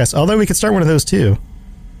Lorecast. Although we could start one of those too.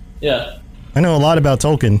 Yeah, I know a lot about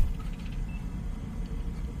Tolkien.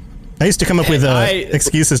 I used to come up with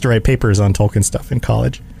excuses to write papers on Tolkien stuff in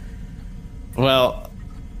college. Well,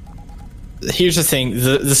 here's the thing: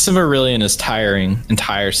 the Silmarillion is tiring and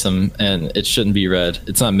tiresome, and it shouldn't be read.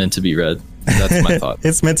 It's not meant to be read. That's my thought.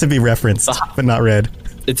 It's meant to be referenced, but not read.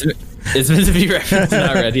 It's meant to be referenced,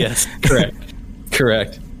 not read. Yes,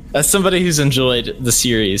 correct. As somebody who's enjoyed the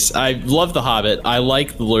series, I love The Hobbit. I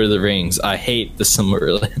like The Lord of the Rings. I hate The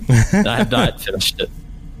Silmarillion. I have not finished it.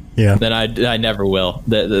 Yeah. Then I never will.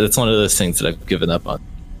 That's one of those things that I've given up on.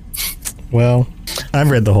 Well,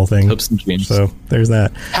 I've read the whole thing. Hopes and dreams. So there's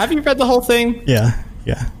that. Have you read the whole thing? Yeah.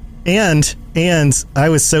 And I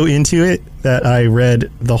was so into it that I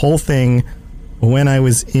read the whole thing when I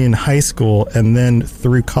was in high school, and then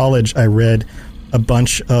through college I read a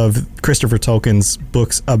bunch of Christopher Tolkien's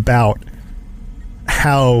books about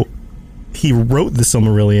how he wrote the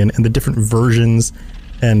Silmarillion and the different versions,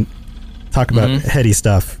 and talk about heady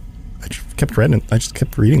stuff. I just kept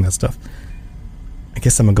reading that stuff. I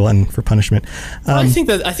guess I'm a glutton for punishment. I think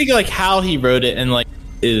like how he wrote it and like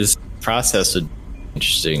his process would be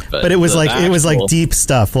interesting. But it was like deep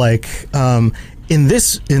stuff. Like in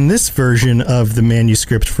this version of the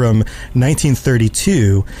manuscript from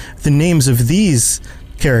 1932, the names of these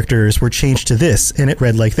characters were changed to this, and it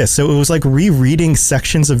read like this. So it was like rereading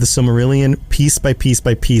sections of the Silmarillion piece by piece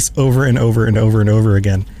by piece over and over and over and over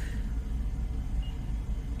again.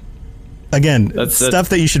 Again, that's stuff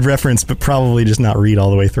that you should reference, but probably just not read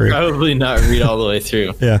all the way through. Probably not read all the way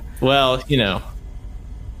through. Yeah. Well,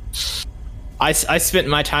 I spent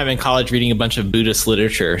my time in college reading a bunch of Buddhist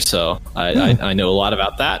literature, so I know a lot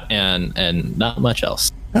about that and not much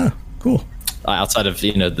else. Oh, cool. Outside of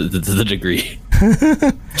the degree.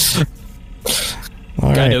 All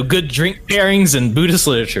right. I know good drink pairings and Buddhist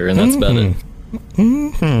literature, and that's about it.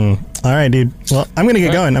 All right, dude. Well, I'm gonna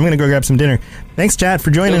get going. I'm gonna go grab some dinner. Thanks, chat,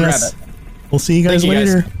 for joining us. We'll see you guys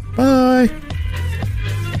later. Bye.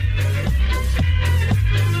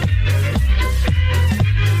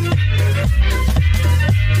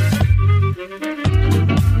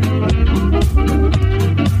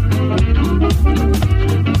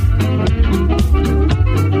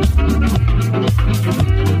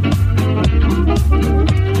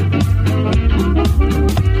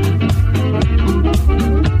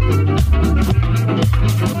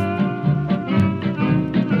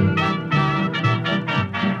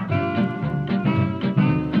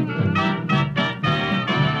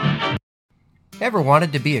 Ever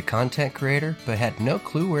wanted to be a content creator but had no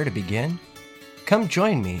clue where to begin? Come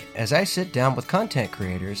join me as I sit down with content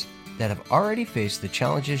creators that have already faced the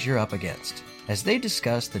challenges you're up against, as they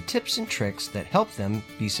discuss the tips and tricks that help them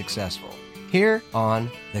be successful. Here on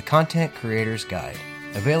The Content Creator's Guide,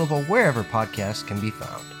 available wherever podcasts can be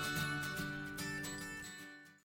found.